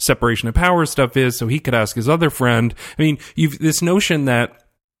separation of powers stuff is, so he could ask his other friend. I mean, this notion that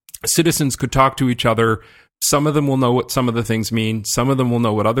citizens could talk to each other. Some of them will know what some of the things mean. Some of them will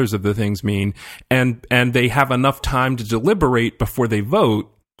know what others of the things mean. And they have enough time to deliberate before they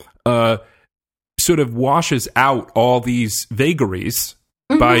vote, sort of washes out all these vagaries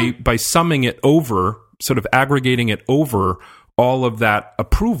by summing it over, sort of aggregating it over all of that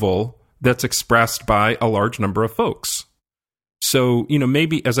approval that's expressed by a large number of folks. So, you know,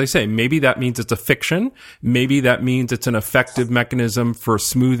 maybe, as I say, maybe that means it's a fiction. Maybe that means it's an effective mechanism for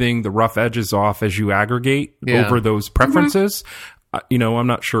smoothing the rough edges off as you aggregate over those preferences. You know, I'm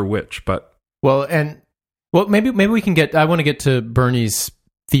not sure which, but... Maybe we can I want to get to Bernie's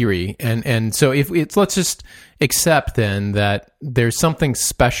theory, and so let's just accept then that there's something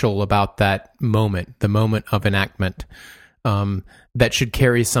special about that moment, the moment of enactment, that should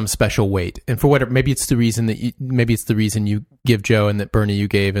carry some special weight. And for whatever, maybe it's the reason you give, Joe, and that Bernie you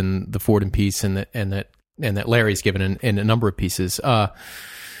gave in the Fordham piece, and that Larry's given in a number of pieces.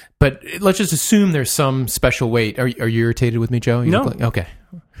 But let's just assume there's some special weight. Are you irritated with me, Joe? No. Okay.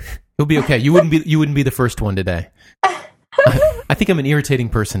 You'll be okay. You wouldn't be the first one today. I think I'm an irritating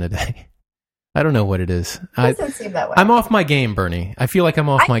person today. I don't know what it is. It doesn't seem that way. I'm off my game, Bernie. I feel like I'm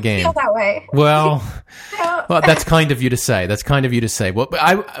off my game. I feel that way. Well, that's kind of you to say. Well,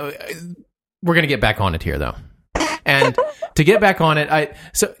 we're going to get back on it here, though. And to get back on it,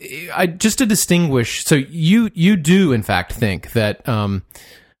 I just to distinguish. So you do in fact think that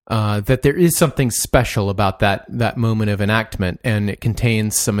that there is something special about that moment of enactment, and it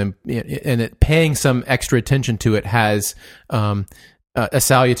contains some, and it paying some extra attention to it has a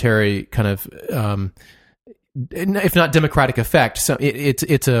salutary kind of, if not democratic effect. So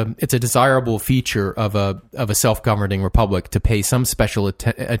it's a desirable feature of a self-governing republic to pay some special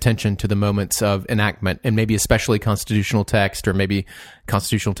attention to the moments of enactment, and maybe especially constitutional text, or maybe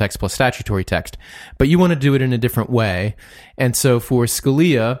constitutional text plus statutory text. But you want to do it in a different way. And so for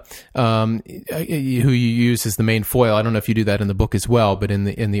Scalia, who you use as the main foil, I don't know if you do that in the book as well, but in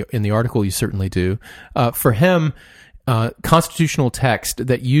the article you certainly do. For him, constitutional text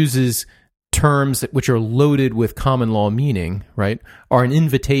that uses terms which are loaded with common law meaning, right, are an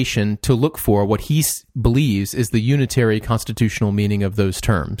invitation to look for what he believes is the unitary constitutional meaning of those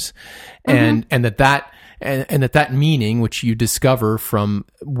terms, and that meaning, which you discover from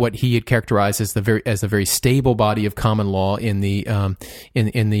what he had characterized as a very stable body of common law in the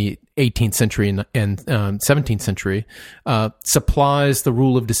 18th century and 17th century, supplies the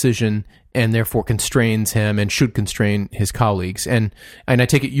rule of decision and therefore constrains him and should constrain his colleagues. And I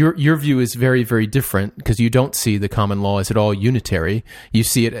take it your view is very, very different, because you don't see the common law as at all unitary. You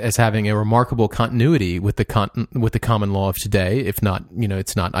see it as having a remarkable continuity with the common law of today. If not,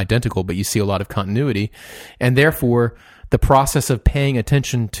 it's not identical, but you see a lot of continuity, and therefore the process of paying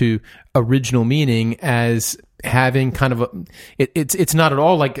attention to original meaning as having kind of it's not at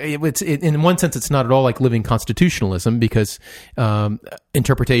all like in one sense it's not at all like living constitutionalism, because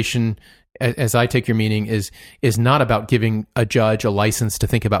interpretation, as I take your meaning, is not about giving a judge a license to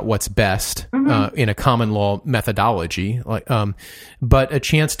think about what's best in a common law methodology, but a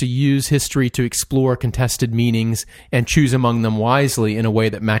chance to use history to explore contested meanings and choose among them wisely in a way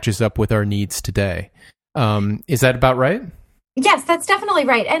that matches up with our needs today. Is that about right? Yes, that's definitely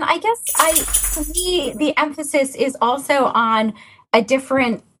right. And I guess for me, the emphasis is also on a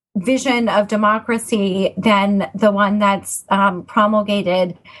different vision of democracy than the one that's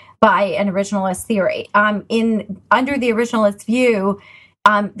promulgated by an originalist theory. Under the originalist view,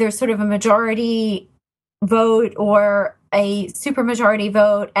 there's sort of a majority vote or a supermajority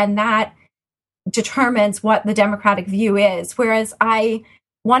vote, and that determines what the democratic view is. Whereas I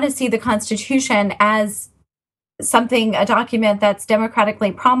want to see the Constitution as a document that's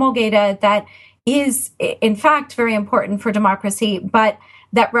democratically promulgated, that is in fact very important for democracy, but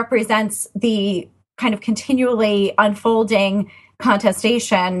that represents the kind of continually unfolding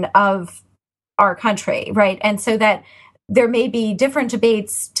contestation of our country, right? And so that there may be different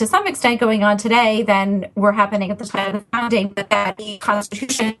debates to some extent going on today than were happening at the time of the founding, but that the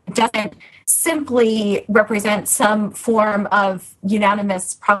Constitution doesn't simply represent some form of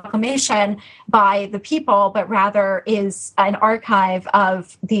unanimous proclamation by the people, but rather is an archive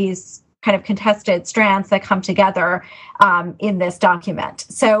of these kind of contested strands that come together in this document.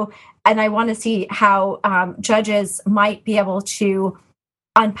 So, and I want to see how judges might be able to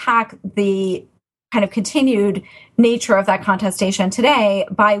unpack the kind of continued nature of that contestation today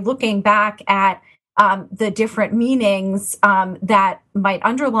by looking back at the different meanings that might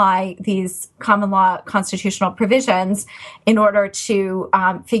underlie these common law constitutional provisions in order to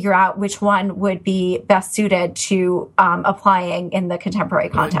figure out which one would be best suited to applying in the contemporary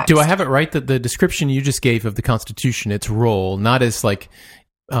context. Do I have it right that the description you just gave of the Constitution, its role, not as like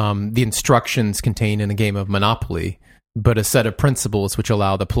the instructions contained in a game of Monopoly, but a set of principles which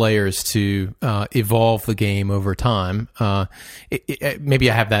allow the players to evolve the game over time. Maybe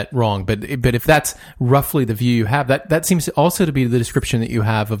I have that wrong, but if that's roughly the view you have, that seems also to be the description that you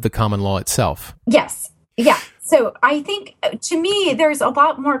have of the common law itself. Yes. Yeah. So I think, to me, there's a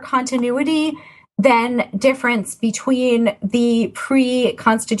lot more continuity than difference between the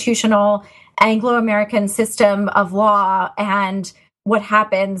pre-constitutional Anglo-American system of law and what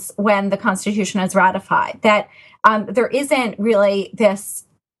happens when the Constitution is ratified. That there isn't really this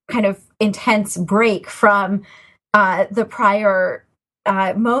kind of intense break from the prior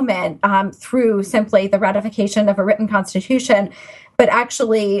moment through simply the ratification of a written constitution, but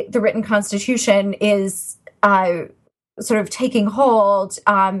actually the written constitution is sort of taking hold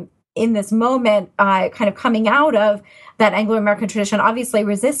in this moment, kind of coming out of that Anglo-American tradition, obviously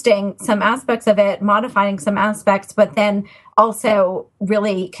resisting some aspects of it, modifying some aspects, but then also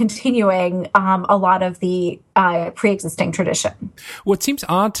really continuing a lot of the pre-existing tradition. What seems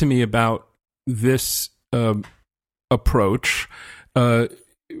odd to me about this approach,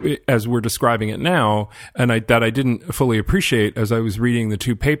 as we're describing it now, and that I didn't fully appreciate as I was reading the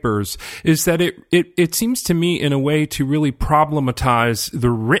two papers, is that it seems to me in a way to really problematize the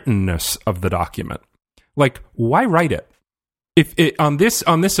writtenness of the document. Like, why write it? If it, on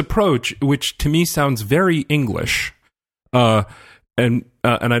this approach, which to me sounds very English, and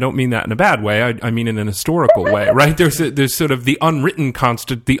I don't mean that in a bad way. I mean in an historical way, right? There's sort of the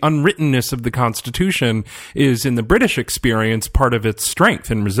unwrittenness of the Constitution is, in the British experience, part of its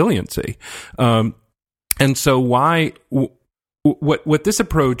strength and resiliency. And so why what this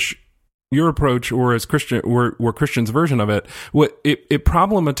approach, your approach, or as Christian or Christian's version of it, it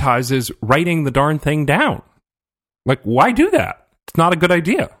problematizes writing the darn thing down. Like, why do that? It's not a good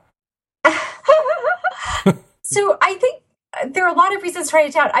idea. So I think there are a lot of reasons to write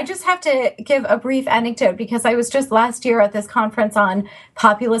it down. I just have to give a brief anecdote, because I was just last year at this conference on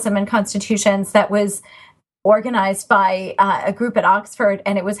populism and constitutions that was organized by a group at Oxford,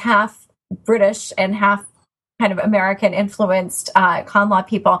 and it was half British and half kind of American influenced con law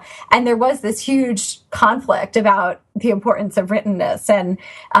people. And there was this huge conflict about the importance of writtenness. And,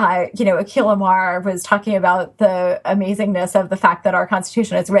 Akhil Amar was talking about the amazingness of the fact that our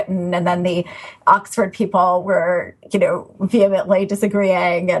Constitution is written. And then the Oxford people were, vehemently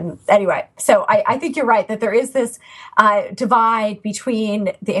disagreeing. And anyway, so I think you're right that there is this divide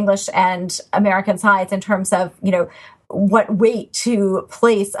between the English and American sides in terms of, what weight to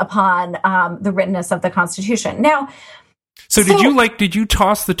place upon the writtenness of the Constitution. Now, so did you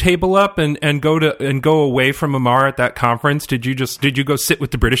toss the table up and go away from Amar at that conference? Did you go sit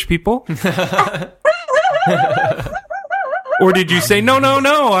with the British people? Or did you say no?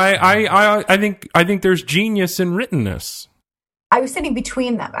 I think there's genius in writtenness. I was sitting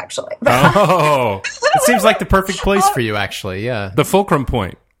between them, actually. Oh, it seems like the perfect place for you, actually. Yeah, the fulcrum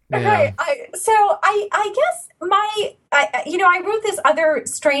point. Yeah. Right. I guess I wrote this other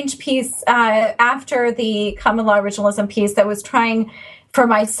strange piece after the common law originalism piece that was trying for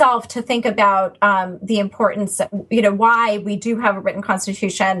myself to think about the importance, why we do have a written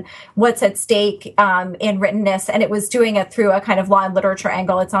constitution, what's at stake in writtenness. And it was doing it through a kind of law and literature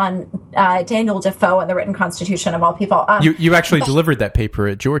angle. It's on Daniel Defoe and the written constitution of all people. You actually delivered that paper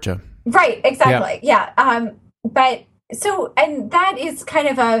at Georgia. Right. Exactly. Yeah. And that is kind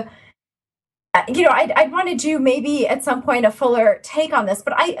of I'd want to do maybe at some point a fuller take on this.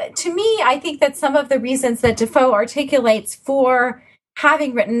 But I think that some of the reasons that Defoe articulates for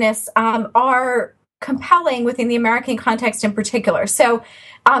having writtenness are compelling within the American context in particular. So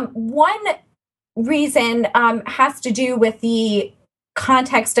one reason has to do with the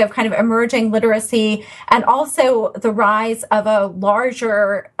context of kind of emerging literacy and also the rise of a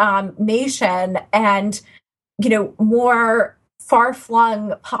larger nation and more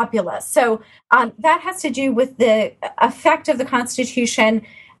far-flung populace. So that has to do with the effect of the Constitution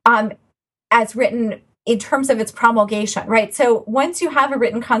as written in terms of its promulgation, right? So once you have a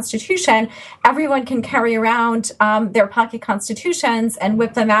written Constitution, everyone can carry around their pocket constitutions and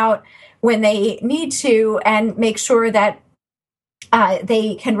whip them out when they need to and make sure that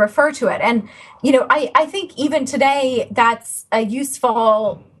they can refer to it. And, I think even today that's a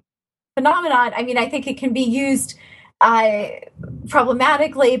useful phenomenon. I mean, I think it can be used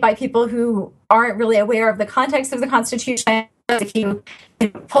problematically by people who aren't really aware of the context of the Constitution. If you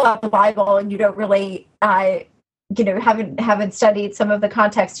pull out the Bible and you don't really, haven't studied some of the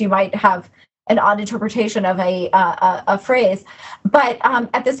context, you might have an odd interpretation of a phrase. But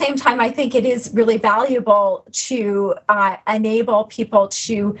at the same time, I think it is really valuable to enable people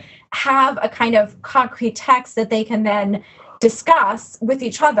to have a kind of concrete text that they can then discuss with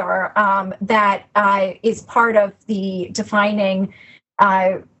each other that is part of the defining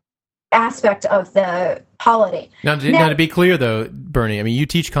aspect of the polity. Now, to be clear, though, Bernie, I mean, you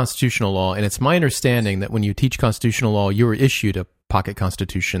teach constitutional law, and it's my understanding that when you teach constitutional law, you were issued a pocket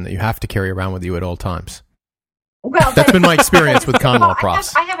constitution that you have to carry around with you at all times. Well, that's been my experience with con law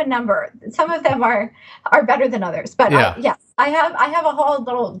profs. I have a number. Some of them are better than others, but yes, I have a whole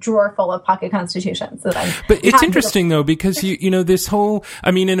little drawer full of pocket constitutions that I. But it's interesting though, because you this whole. I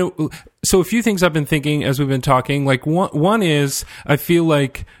mean, so a few things I've been thinking as we've been talking. Like one is I feel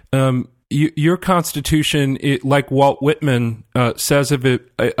like your Constitution, like Walt Whitman says of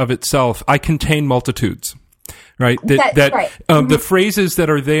itself, I contain multitudes. Right. Right. The phrases that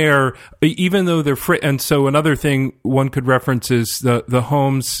are there, even though they're and so another thing one could reference is the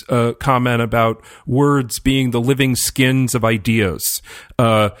Holmes comment about words being the living skins of ideas.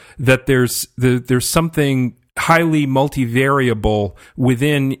 That there's something highly multivariable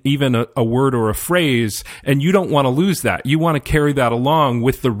within even a word or a phrase, and you don't want to lose that. You want to carry that along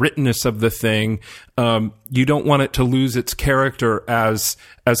with the writtenness of the thing. You don't want it to lose its character as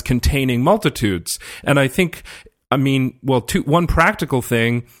containing multitudes. And I think, one practical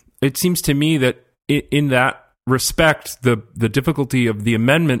thing, it seems to me that in that respect, the difficulty of the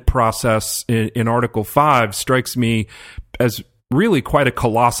amendment process in Article 5 strikes me as really quite a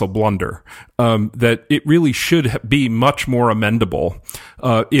colossal blunder, that it really should be much more amendable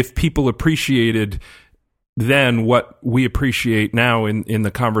if people appreciated then what we appreciate now in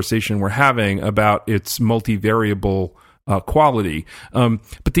the conversation we're having about its multivariable quality.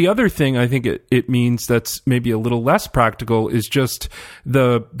 But the other thing I think it means that's maybe a little less practical is just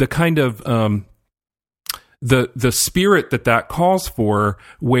the kind of the spirit that calls for,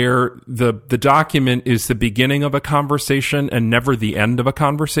 where the document is the beginning of a conversation and never the end of a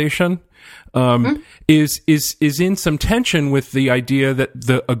conversation, is in some tension with the idea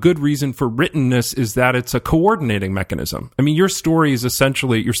that a good reason for writtenness is that it's a coordinating mechanism. I mean, your story is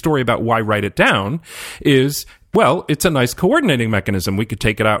essentially your story about why write it down is Well, it's a nice coordinating mechanism. We could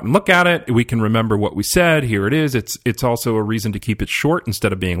take it out and look at it. We can remember what we said. Here it is. It's also a reason to keep it short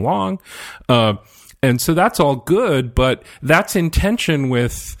instead of being long. And so that's all good, but that's in tension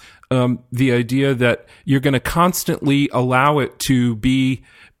with the idea that you're going to constantly allow it to be.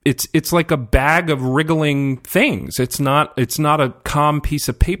 It's like a bag of wriggling things. It's not a calm piece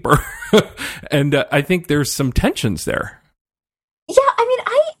of paper, and I think there's some tensions there. Yeah, I mean,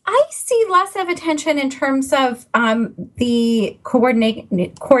 I see less of a tension in terms of the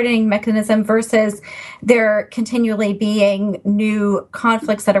coordinating mechanism versus there continually being new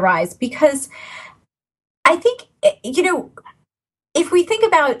conflicts that arise. Because I think, if we think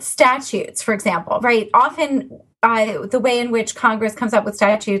about statutes, for example, right, often the way in which Congress comes up with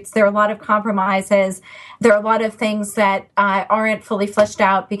statutes, there are a lot of compromises. There are a lot of things that aren't fully fleshed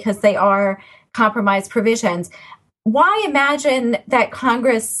out because they are compromise provisions. Why imagine that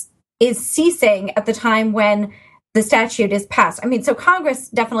Congress is ceasing at the time when the statute is passed? I mean, so Congress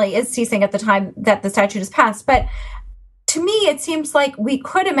definitely is ceasing at the time that the statute is passed. But to me, it seems like we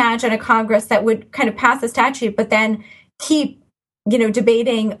could imagine a Congress that would kind of pass a statute, but then keep,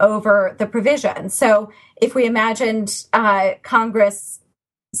 debating over the provisions. So if we imagined Congress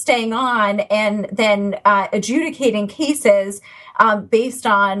staying on and then adjudicating cases based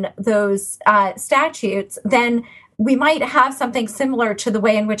on those statutes, then we might have something similar to the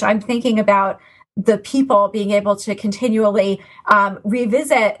way in which I'm thinking about the people being able to continually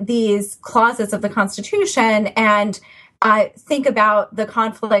revisit these clauses of the Constitution and think about the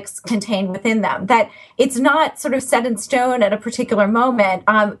conflicts contained within them, that it's not sort of set in stone at a particular moment.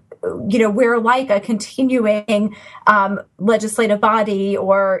 We're like a continuing legislative body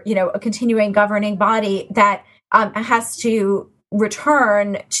or, a continuing governing body that has to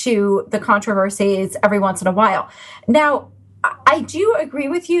return to the controversies every once in a while. Now, I do agree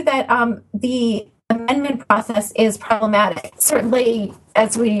with you that the amendment process is problematic. Certainly,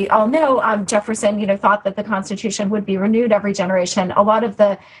 as we all know, Jefferson, thought that the Constitution would be renewed every generation. A lot of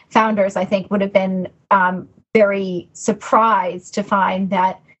the founders, I think, would have been very surprised to find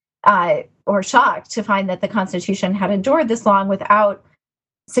that, or shocked to find that the Constitution had endured this long without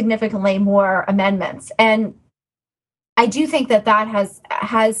significantly more amendments. And I do think that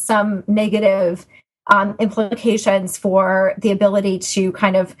has some negative implications for the ability to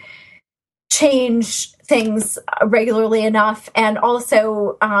kind of change things regularly enough, and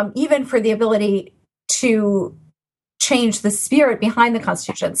also even for the ability to change the spirit behind the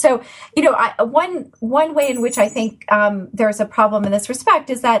Constitution. So, one way in which I think there's a problem in this respect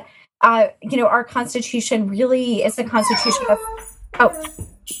is that our Constitution really is a Constitution of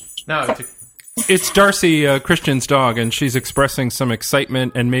It's Darcy, Christian's dog, and she's expressing some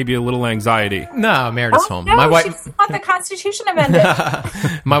excitement and maybe a little anxiety. No, Meredith's home. No, my wife she's want the Constitution amended.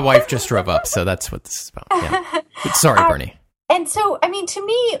 My wife just drove up, so that's what this is about. Yeah. Sorry, Bernie. And so, I mean, to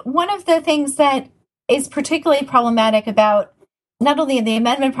me, one of the things that is particularly problematic about not only the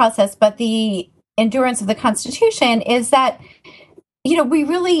amendment process, but the endurance of the Constitution is that, we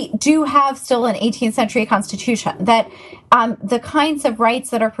really do have still an 18th century Constitution, that the kinds of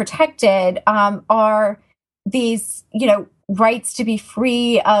rights that are protected are these, rights to be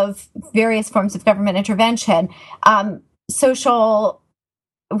free of various forms of government intervention. Social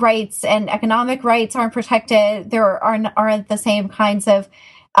rights and economic rights aren't protected. There aren't the same kinds of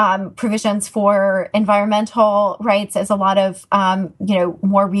provisions for environmental rights as a lot of,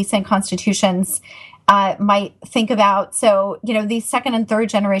 more recent constitutions might think about. So, these second and third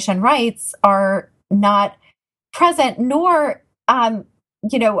generation rights are not present, nor,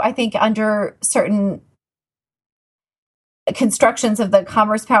 I think under certain constructions of the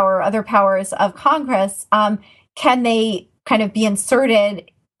commerce power or other powers of Congress, can they kind of be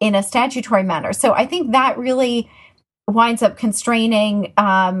inserted in a statutory manner. So I think that really winds up constraining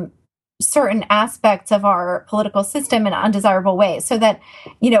certain aspects of our political system in undesirable ways. So that,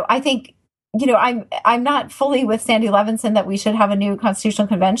 I think, I'm not fully with Sandy Levinson that we should have a new constitutional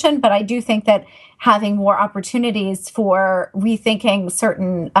convention, but I do think that having more opportunities for rethinking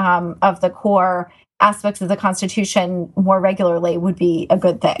certain of the core aspects of the Constitution more regularly would be a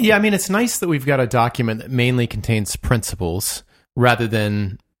good thing. Yeah, I mean, it's nice that we've got a document that mainly contains principles rather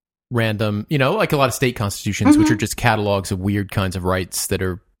than random, like a lot of state constitutions, which are just catalogs of weird kinds of rights that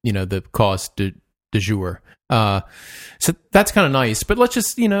are, the cause du jour. So that's kind of nice, but let's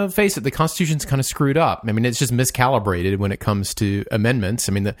just, face it, the Constitution's kind of screwed up. I mean, it's just miscalibrated when it comes to amendments.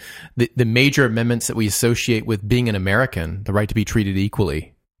 I mean, the major amendments that we associate with being an American, the right to be treated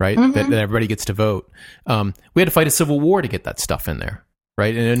equally, right? That everybody gets to vote. We had to fight a civil war to get that stuff in there,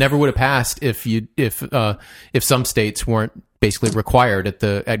 right? And it never would have passed if some states weren't basically required at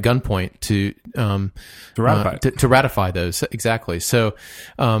gunpoint to ratify those. Exactly. So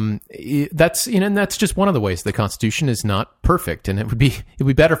that's and that's just one of the ways the Constitution is not perfect, and it would be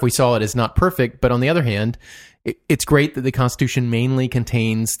better if we saw it as not perfect. But on the other hand, it's great that the Constitution mainly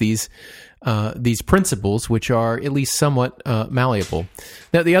contains these principles, which are at least somewhat malleable.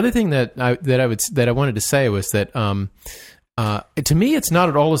 Now, the other thing that I wanted to say was that to me, it's not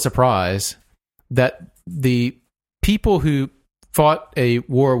at all a surprise that the people who fought a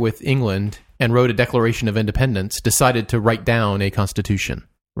war with England and wrote a Declaration of Independence decided to write down a constitution.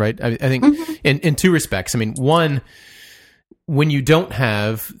 Right? I think in two respects. I mean, one, when you don't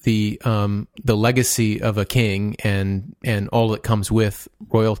have the legacy of a king and all that comes with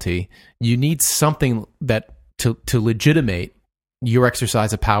royalty, you need something that to legitimate your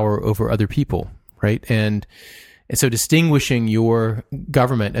exercise of power over other people, right? And so distinguishing your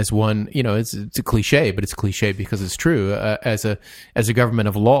government as one, it's a cliche, but it's a cliche because it's true, as a government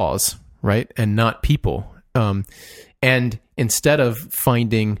of laws, right, and not people. And instead of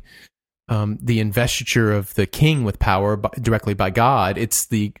finding the investiture of the king with power directly by God, it's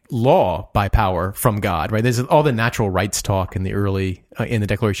the law by power from God, right? There's all the natural rights talk in the early, in the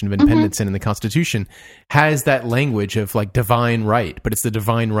Declaration of Independence and in the Constitution has that language of like divine right, but it's the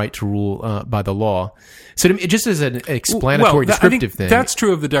divine right to rule by the law. So it just is an explanatory, descriptive thing. That's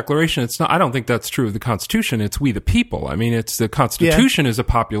true of the Declaration. It's not. I don't think that's true of the Constitution. It's we the people. I mean, it's the Constitution is a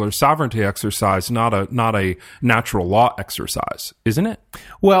popular sovereignty exercise, not a natural law exercise, isn't it?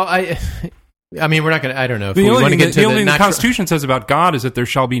 Well, I mean, we're not going to. I don't know if the we only want to get thing, to the only thing natural... the Constitution says about God is that there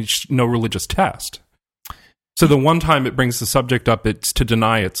shall be no religious test. So the one time it brings the subject up, it's to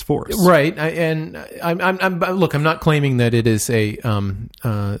deny its force, right? I'm look. I'm not claiming that it is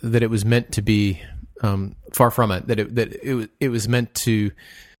that it was meant to be. Far from it. That it was meant to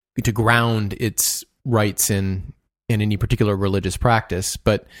ground its rights in any particular religious practice,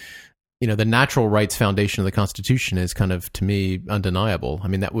 but the natural rights foundation of the Constitution is kind of, to me, undeniable. I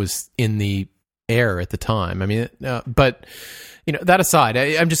mean, that was in the air at the time. I mean, but that aside,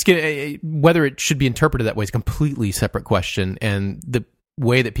 I'm just getting whether it should be interpreted that way is a completely separate question, and the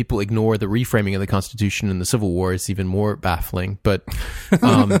way that people ignore the reframing of the Constitution in the Civil War is even more baffling. But we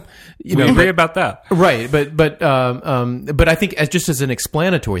agree about that, right? But I think as an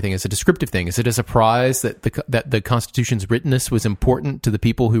explanatory thing, as a descriptive thing, is it a surprise that the Constitution's writtenness was important to the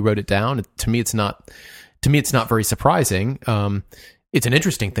people who wrote it down? To me, it's not. To me, it's not very surprising. It's an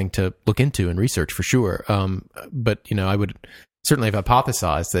interesting thing to look into and research for sure. But I would certainly have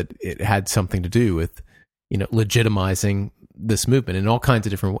hypothesized that it had something to do with legitimizing this movement in all kinds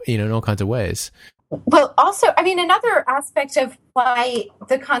of different, in all kinds of ways. Well, also, I mean, another aspect of why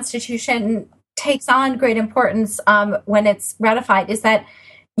the Constitution takes on great importance when it's ratified is that,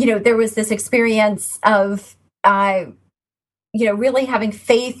 there was this experience of, really having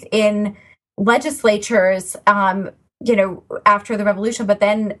faith in legislatures, after the revolution, but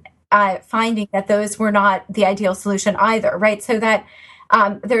then finding that those were not the ideal solution either, right? So that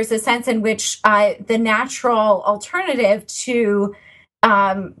there's a sense in which the natural alternative to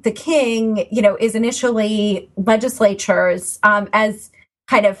the king, is initially legislatures, as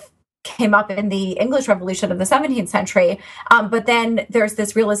kind of came up in the English Revolution of the 17th century. But then there's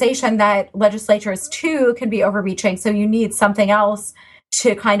this realization that legislatures too can be overreaching. So you need something else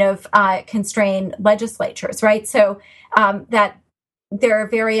to kind of constrain legislatures, right? So that there are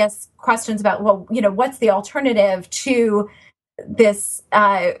various questions about, what's the alternative to this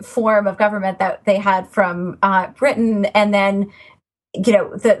form of government that they had from Britain, and then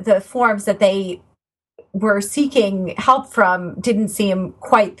the forms that they were seeking help from didn't seem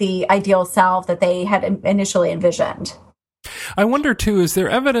quite the ideal salve that they had initially envisioned. I wonder too, is there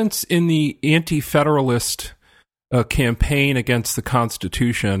evidence in the anti-federalist campaign against the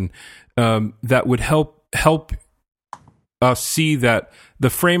Constitution that would help us see that the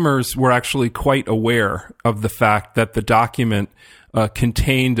framers were actually quite aware of the fact that the document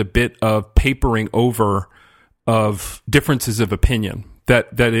contained a bit of papering over of differences of opinion, that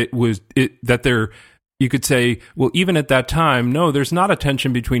you could say, well, even at that time, no, there's not a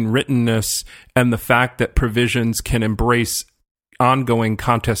tension between writtenness and the fact that provisions can embrace ongoing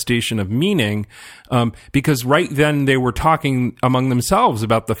contestation of meaning, because right then they were talking among themselves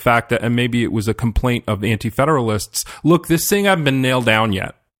about the fact that, and maybe it was a complaint of the anti-federalists, look, this thing hasn't been nailed down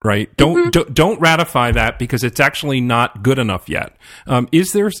yet, right? Don't ratify that because it's actually not good enough yet.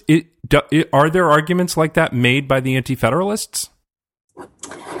 Are there arguments like that made by the anti-federalists?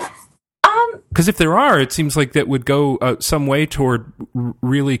 Because if there are, it seems like that would go some way toward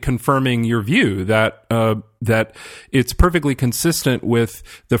really confirming your view that that it's perfectly consistent with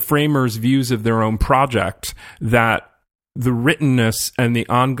the framers' views of their own project that the writtenness and the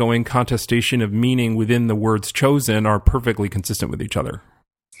ongoing contestation of meaning within the words chosen are perfectly consistent with each other.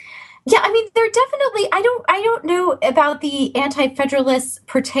 Yeah, I mean, they're definitely, I don't know about the Anti-Federalists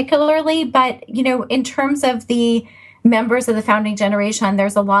particularly, but, in terms of the members of the founding generation,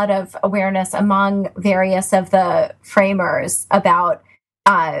 there's a lot of awareness among various of the framers about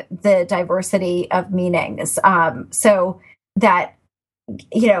the diversity of meanings. So that,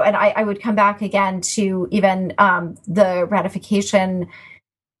 and I would come back again to even the ratification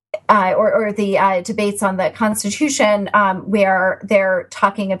or the debates on the Constitution, where they're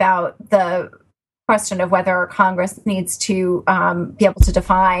talking about the question of whether Congress needs to be able to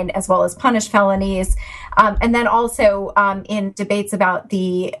define as well as punish felonies. And then also in debates about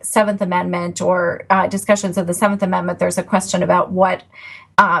the Seventh Amendment or discussions of the Seventh Amendment, there's a question about what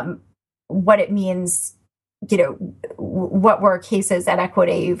it means, what were cases at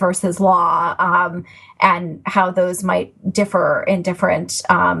equity versus law, and how those might differ in different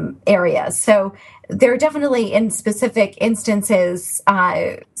areas. So there are definitely, in specific instances,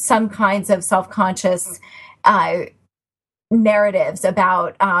 some kinds of self-conscious narratives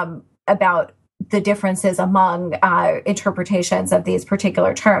about the differences among interpretations of these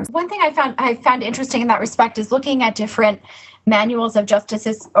particular terms. One thing I found interesting in that respect is looking at different manuals of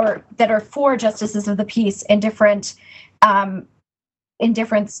justices, or that are for justices of the peace in different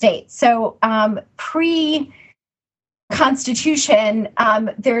states. So pre-Constitution,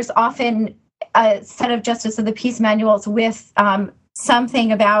 there's often a set of justice of the peace manuals with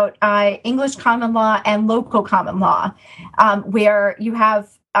something about English common law and local common law, where you have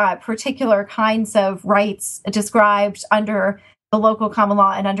particular kinds of rights described under the local common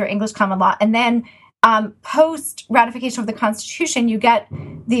law and under English common law. And then post ratification of the Constitution, you get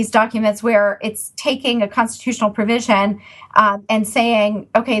these documents where it's taking a constitutional provision and saying,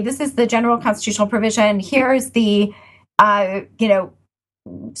 okay, this is the general constitutional provision. Here's the,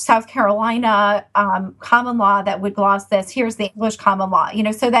 South Carolina common law that would gloss this. Here's the English common law,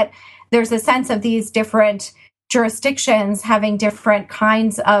 so that there's a sense of these different jurisdictions having different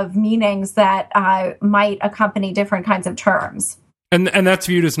kinds of meanings that might accompany different kinds of terms. And that's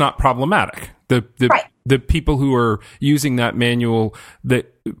viewed as not problematic. Right. The people who are using that manual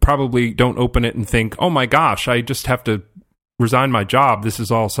that probably don't open it and think, oh my gosh, I just have to resign my job. This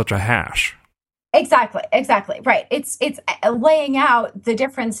is all such a hash. Exactly. Right. It's laying out the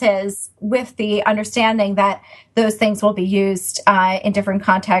differences with the understanding that those things will be used in different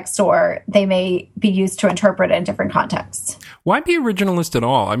contexts, or they may be used to interpret in different contexts. Why be originalist at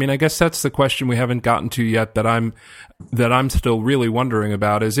all? I mean, I guess that's the question we haven't gotten to yet that I'm still really wondering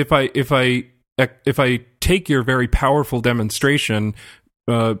about, is if I take your very powerful demonstration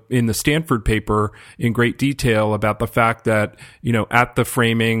in the Stanford paper in great detail about the fact that, at the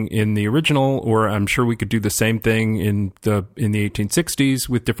framing in the original, or I'm sure we could do the same thing in the 1860s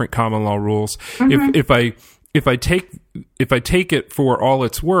with different common law rules. Mm-hmm. If I take it for all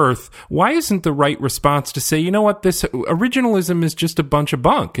it's worth, why isn't the right response to say, you know what, this originalism is just a bunch of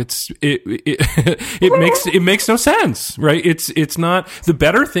bunk? It makes no sense, right? It's not, the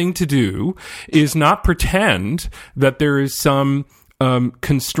better thing to do is not pretend that there is some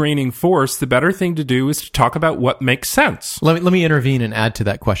constraining force. The better thing to do is to talk about what makes sense. Let me intervene and add to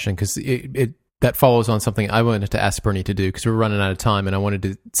that question, because that follows on something I wanted to ask Bernie to do, because we're running out of time, and I wanted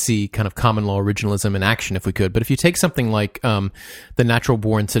to see kind of common law originalism in action if we could. But if you take something like the natural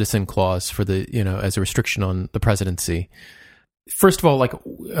born citizen clause for the, as a restriction on the presidency, first of all, what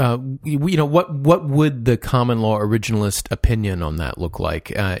would the common law originalist opinion on that look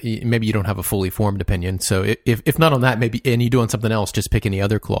like? Maybe you don't have a fully formed opinion, so if not on that, maybe, and you do on something else, just pick any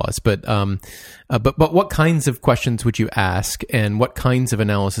other clause. But what kinds of questions would you ask, and what kinds of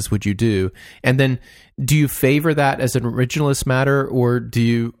analysis would you do? And then, do you favor that as an originalist matter, or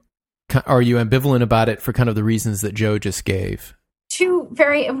are you ambivalent about it for kind of the reasons that Joe just gave? Two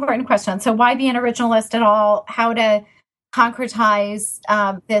very important questions. So, why be an originalist at all? How to concretize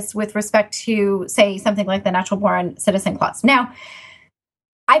this with respect to, say, something like the natural born citizen clause. Now,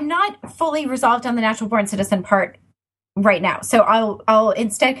 I'm not fully resolved on the natural born citizen part right now, so I'll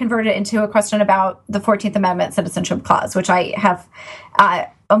instead convert it into a question about the 14th Amendment citizenship clause, which I have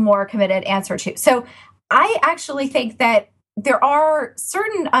a more committed answer to. So I actually think that there are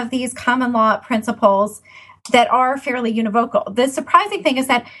certain of these common law principles that are fairly univocal. The surprising thing is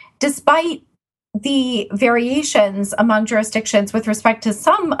that despite the variations among jurisdictions with respect to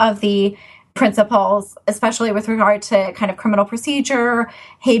some of the principles, especially with regard to kind of criminal procedure,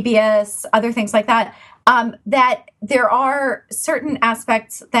 habeas, other things like that, that there are certain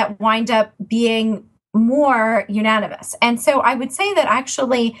aspects that wind up being more unanimous. And so I would say that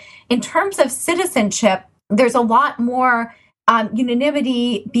actually, in terms of citizenship, there's a lot more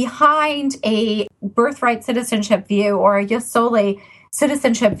unanimity behind a birthright citizenship view or a jus soli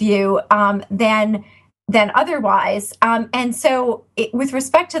citizenship view than otherwise. And so with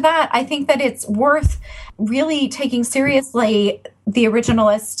respect to that, I think that it's worth really taking seriously the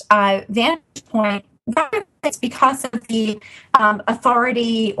originalist vantage point. It's because of the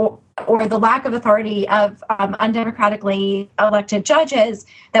authority or the lack of authority of undemocratically elected judges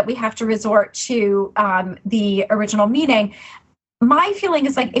that we have to resort to the original meaning. My feeling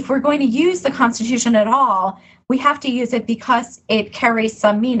is like if we're going to use the Constitution at all, we have to use it because it carries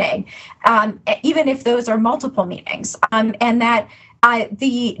some meaning, even if those are multiple meanings, and that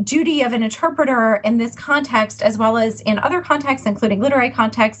the duty of an interpreter in this context, as well as in other contexts, including literary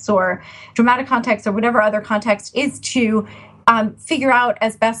contexts or dramatic contexts or whatever other context, is to figure out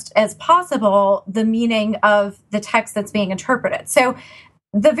as best as possible the meaning of the text that's being interpreted. So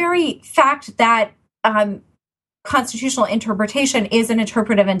the very fact that constitutional interpretation is an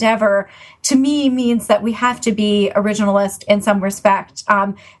interpretive endeavor, to me, means that we have to be originalist in some respect,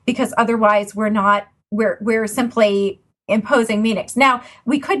 because otherwise we're simply imposing meanings. Now,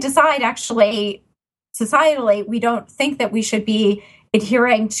 we could decide actually societally, we don't think that we should be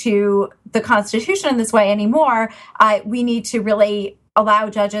adhering to the Constitution in this way anymore. We need to really allow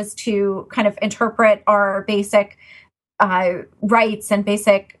judges to kind of interpret our basic rights and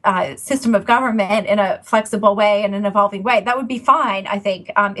basic system of government in a flexible way and an evolving way. That would be fine, I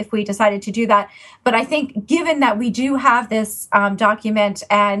think, if we decided to do that. But I think given that we do have this document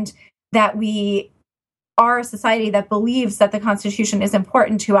and that we are a society that believes that the Constitution is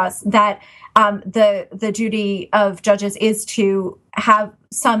important to us, that the duty of judges is to have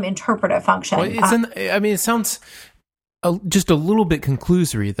some interpretive function. Well, it sounds just a little bit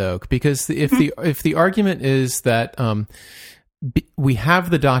conclusory, though, because if the argument is that we have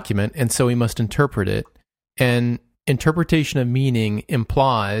the document and so we must interpret it, and interpretation of meaning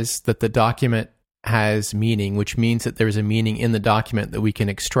implies that the document has meaning, which means that there's a meaning in the document that we can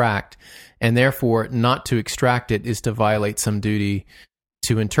extract, and therefore not to extract it is to violate some duty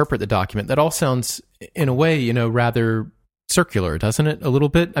to interpret the document. That all sounds, in a way, rather circular, doesn't it? A little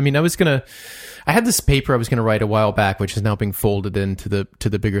bit. I mean, I had this paper I was going to write a while back, which is now being folded into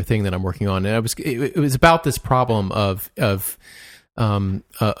the bigger thing that I'm working on, and it was about this problem of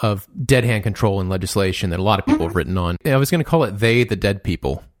dead hand control in legislation that a lot of people have written on. And I was going to call it "They the Dead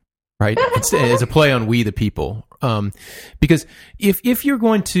People." Right, it's a play on "we the people," because if you're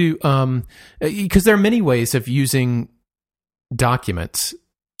going to, because there are many ways of using documents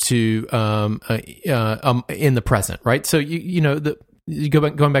to in the present, right? So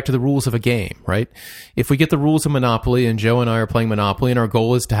going back to the rules of a game, right? If we get the rules of Monopoly and Joe and I are playing Monopoly and our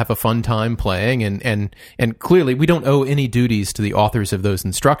goal is to have a fun time playing, and clearly we don't owe any duties to the authors of those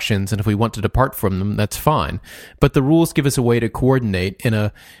instructions, and if we want to depart from them, that's fine. But the rules give us a way to coordinate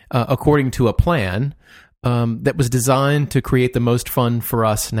according to a plan that was designed to create the most fun for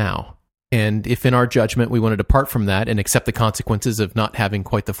us now. And if in our judgment we want to depart from that and accept the consequences of not having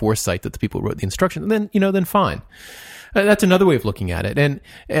quite the foresight that the people who wrote the instruction, then fine. That's another way of looking at it. And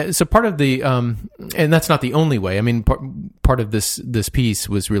so part of the, and that's not the only way. I mean, part of this piece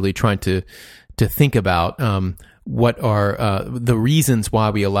was really trying to think about what are the reasons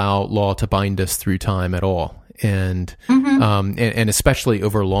why we allow law to bind us through time at all. And and especially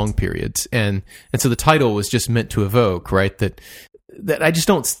over long periods. And so the title was just meant to evoke, right, that I just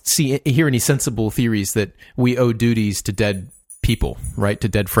don't hear any sensible theories that we owe duties to dead people, right, to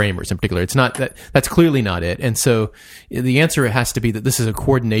dead framers in particular. It's not that's clearly not it. And so the answer has to be that this is a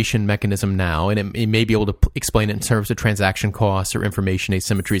coordination mechanism now, and it may be able to explain it in terms of transaction costs or information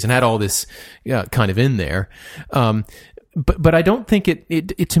asymmetries, and had all this kind of in there. But I don't think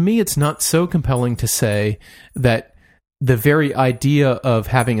it to me, it's not so compelling to say that the very idea of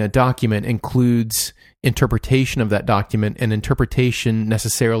having a document includes interpretation of that document, and interpretation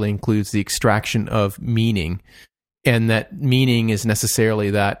necessarily includes the extraction of meaning, and that meaning is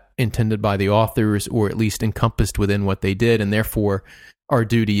necessarily that intended by the authors, or at least encompassed within what they did, and therefore our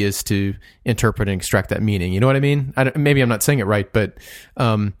duty is to interpret and extract that meaning. You know what I mean? Maybe I'm not saying it right, but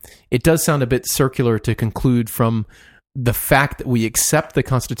it does sound a bit circular to conclude from the fact that we accept the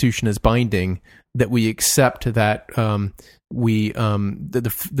Constitution as binding, that we accept that the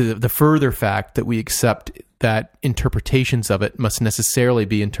further fact that we accept that interpretations of it must necessarily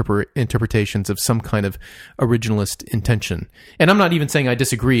be interpretations of some kind of originalist intention. And I'm not even saying I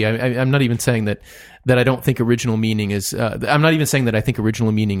disagree. I'm not even saying that I don't think original meaning is. I'm not even saying that I think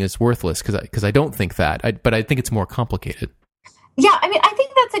original meaning is worthless, because I don't think that. But I think it's more complicated. Yeah, I mean, I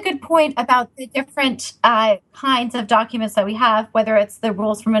think that's a good point about the different kinds of documents that we have, whether it's the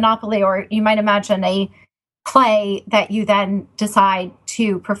rules for Monopoly, or you might imagine a play that you then decide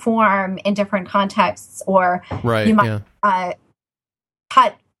to perform in different contexts, or you might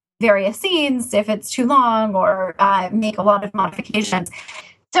cut various scenes if it's too long, or make a lot of modifications.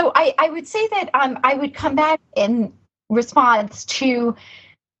 So I would say that I would come back in response to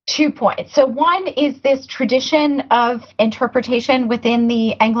 2 points. So one is this tradition of interpretation within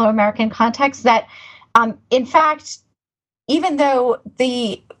the Anglo-American context that, in fact, even though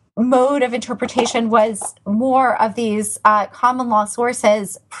the mode of interpretation was more of these common law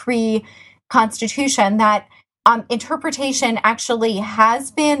sources pre-Constitution, that interpretation actually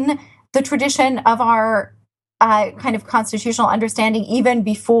has been the tradition of our kind of constitutional understanding even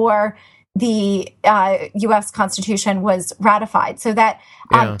before the U.S. Constitution was ratified. So that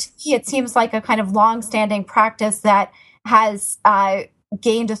to me, it seems like a kind of long-standing practice that has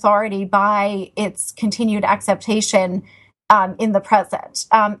gained authority by its continued acceptation in the present.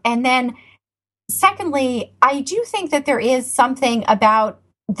 And then secondly, I do think that there is something about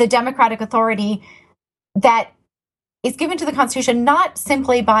the democratic authority that is given to the Constitution not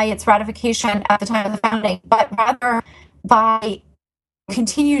simply by its ratification at the time of the founding, but rather by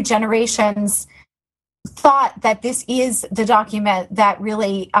continued generations thought that this is the document that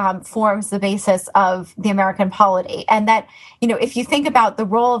really forms the basis of the American polity. And that, if you think about the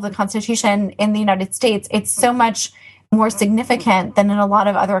role of the Constitution in the United States, it's so much more significant than in a lot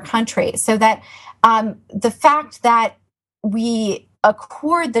of other countries. So that the fact that we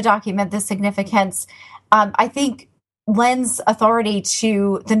accord the document this significance, I think, lends authority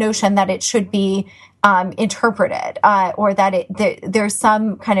to the notion that it should be interpreted, or that there's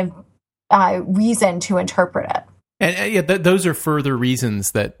some kind of reason to interpret it. And those are further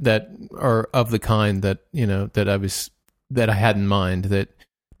reasons that are of the kind that that I had in mind, that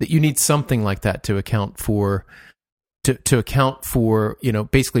you need something like that to account for. To account for,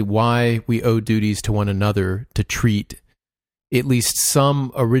 basically why we owe duties to one another to treat at least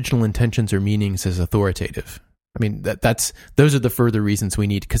some original intentions or meanings as authoritative. I mean, those are the further reasons we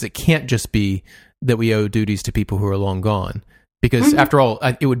need, because it can't just be that we owe duties to people who are long gone. Because after all,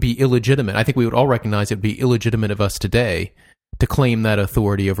 it would be illegitimate. I think we would all recognize it would be illegitimate of us today to claim that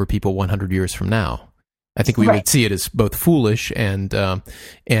authority over people 100 years from now. I think we would see it as both foolish and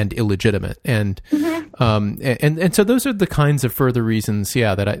illegitimate, and so those are the kinds of further reasons,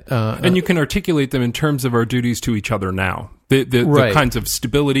 that I and you can articulate them in terms of our duties to each other now. The kinds of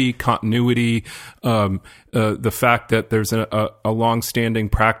stability, continuity, the fact that there's a long-standing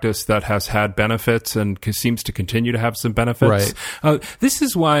practice that has had benefits and seems to continue to have some benefits. Right. This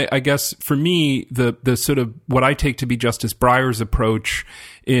is why, I guess, for me, the sort of what I take to be Justice Breyer's approach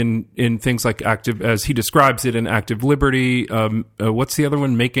in things like as he describes it in Active Liberty, what's the other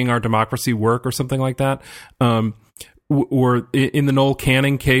one? Making Our Democracy Work, or something like that. Or in the Noel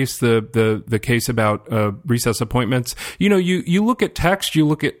Canning case, the case about recess appointments, you look at text, you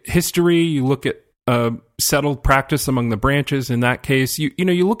look at history, you look at settled practice among the branches. In that case, you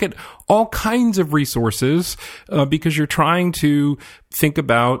look at all kinds of resources because you're trying to think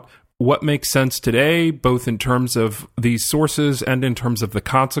about what makes sense today, both in terms of these sources and in terms of the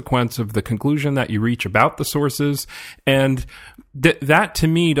consequence of the conclusion that you reach about the sources. And that to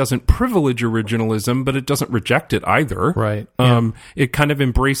me doesn't privilege originalism, but it doesn't reject it either. Right. It kind of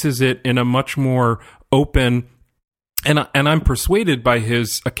embraces it in a much more open, and I'm persuaded by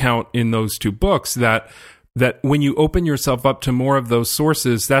his account in those two books that when you open yourself up to more of those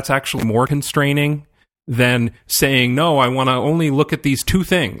sources, that's actually more constraining than saying, no, I want to only look at these two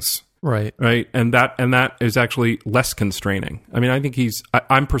things. Right. And that is actually less constraining. I mean, I think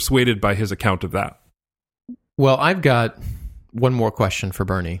I'm persuaded by his account of that. Well, I've got one more question for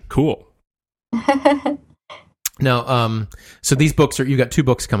Bernie. Cool. Now, so these books you got two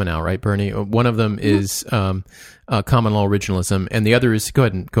books coming out, right, Bernie? One of them is Common Law Originalism, and the other is, go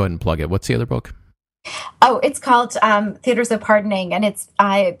ahead and plug it. What's the other book? Oh, it's called Theaters of Pardoning, and it's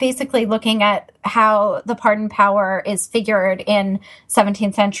basically looking at how the pardon power is figured in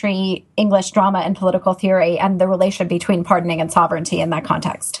 17th century English drama and political theory, and the relation between pardoning and sovereignty in that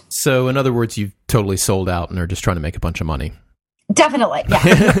context. So, in other words, you've totally sold out and are just trying to make a bunch of money. Definitely,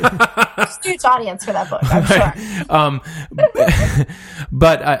 yeah. Huge audience for that book, I'm sure.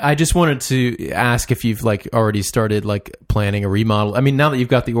 But I just wanted to ask if you've already started planning a remodel. I mean, now that you've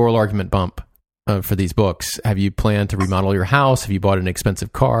got the oral argument bump for these books, have you planned to remodel your house? Have you bought an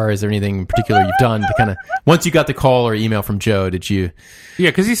expensive car? Is there anything in particular you've done to kind of, once you got the call or email from Joe, did you? Yeah,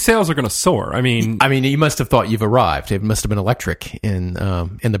 because these sales are going to soar. I mean, you must have thought you've arrived. It must have been electric in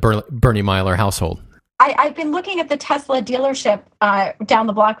the Bernie Myler household. I've been looking at the Tesla dealership down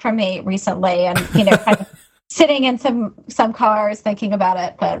the block from me recently, and kind of sitting in some cars thinking about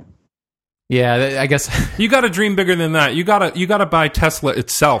it. But Yeah, I guess You got to dream bigger than that. You got to buy Tesla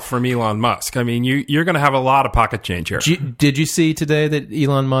itself from Elon Musk. I mean, you're going to have a lot of pocket change here. Did you see today that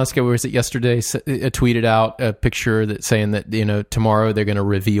Elon Musk, or was it yesterday, tweeted out a picture that saying that tomorrow they're going to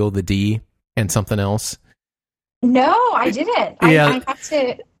reveal the D and something else? No, I didn't. Yeah. I have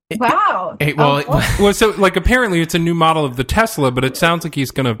to. Wow. Well, so like apparently it's a new model of the Tesla, but it sounds like he's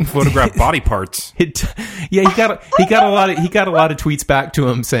going to photograph body parts. He got a lot of tweets back to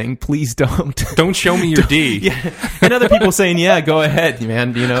him saying, "Please don't show me your D." Yeah, and other people saying, "Yeah, go ahead,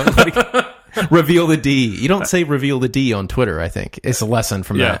 man." Reveal the D. You don't say reveal the D on Twitter. I think it's a lesson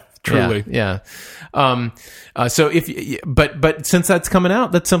from that. Truly. Yeah. So but since that's coming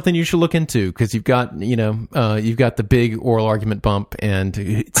out, that's something you should look into, because you've got the big oral argument bump,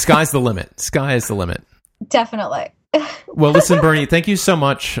 and sky's the limit. Sky is the limit. Definitely. Well, listen, Bernie, thank you so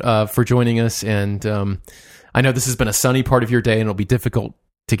much for joining us, and I know this has been a sunny part of your day, and it'll be difficult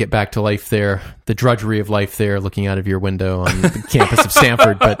to get back to life there, the drudgery of life there, looking out of your window on the campus of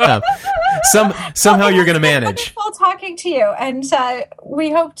Stanford. But somehow you're going to manage. Wonderful talking to you, and we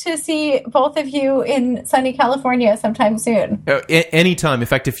hope to see both of you in sunny California sometime soon. Anytime. In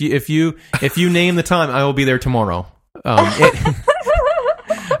fact, if you name the time, I will be there tomorrow. Yeah,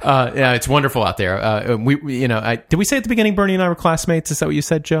 it's wonderful out there. Did we say at the beginning Bernie and I were classmates? Is that what you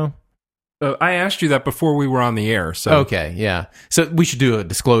said, Joe? I asked you that before we were on the air. So okay, yeah. So we should do a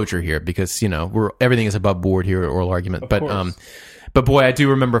disclosure here, because everything is above board here at Oral Argument. But boy, I do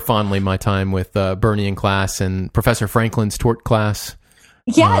remember fondly my time with Bernie in class and Professor Franklin's tort class.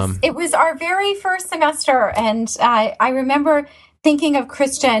 Yes, it was our very first semester, and I remember thinking of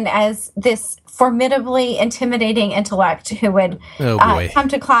Christian as this formidably intimidating intellect who would come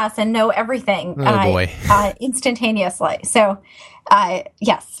to class and know everything instantaneously. So,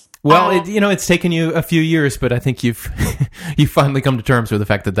 yes. Well, it's taken you a few years, but I think you've finally come to terms with the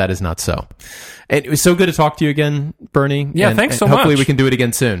fact that is not so. It was so good to talk to you again, Bernie. Yeah, thanks so much. Hopefully we can do it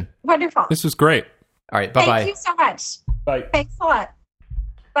again soon. Wonderful. This was great. All right, bye-bye. Thank you so much. Bye. Thanks a lot.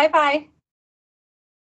 Bye-bye.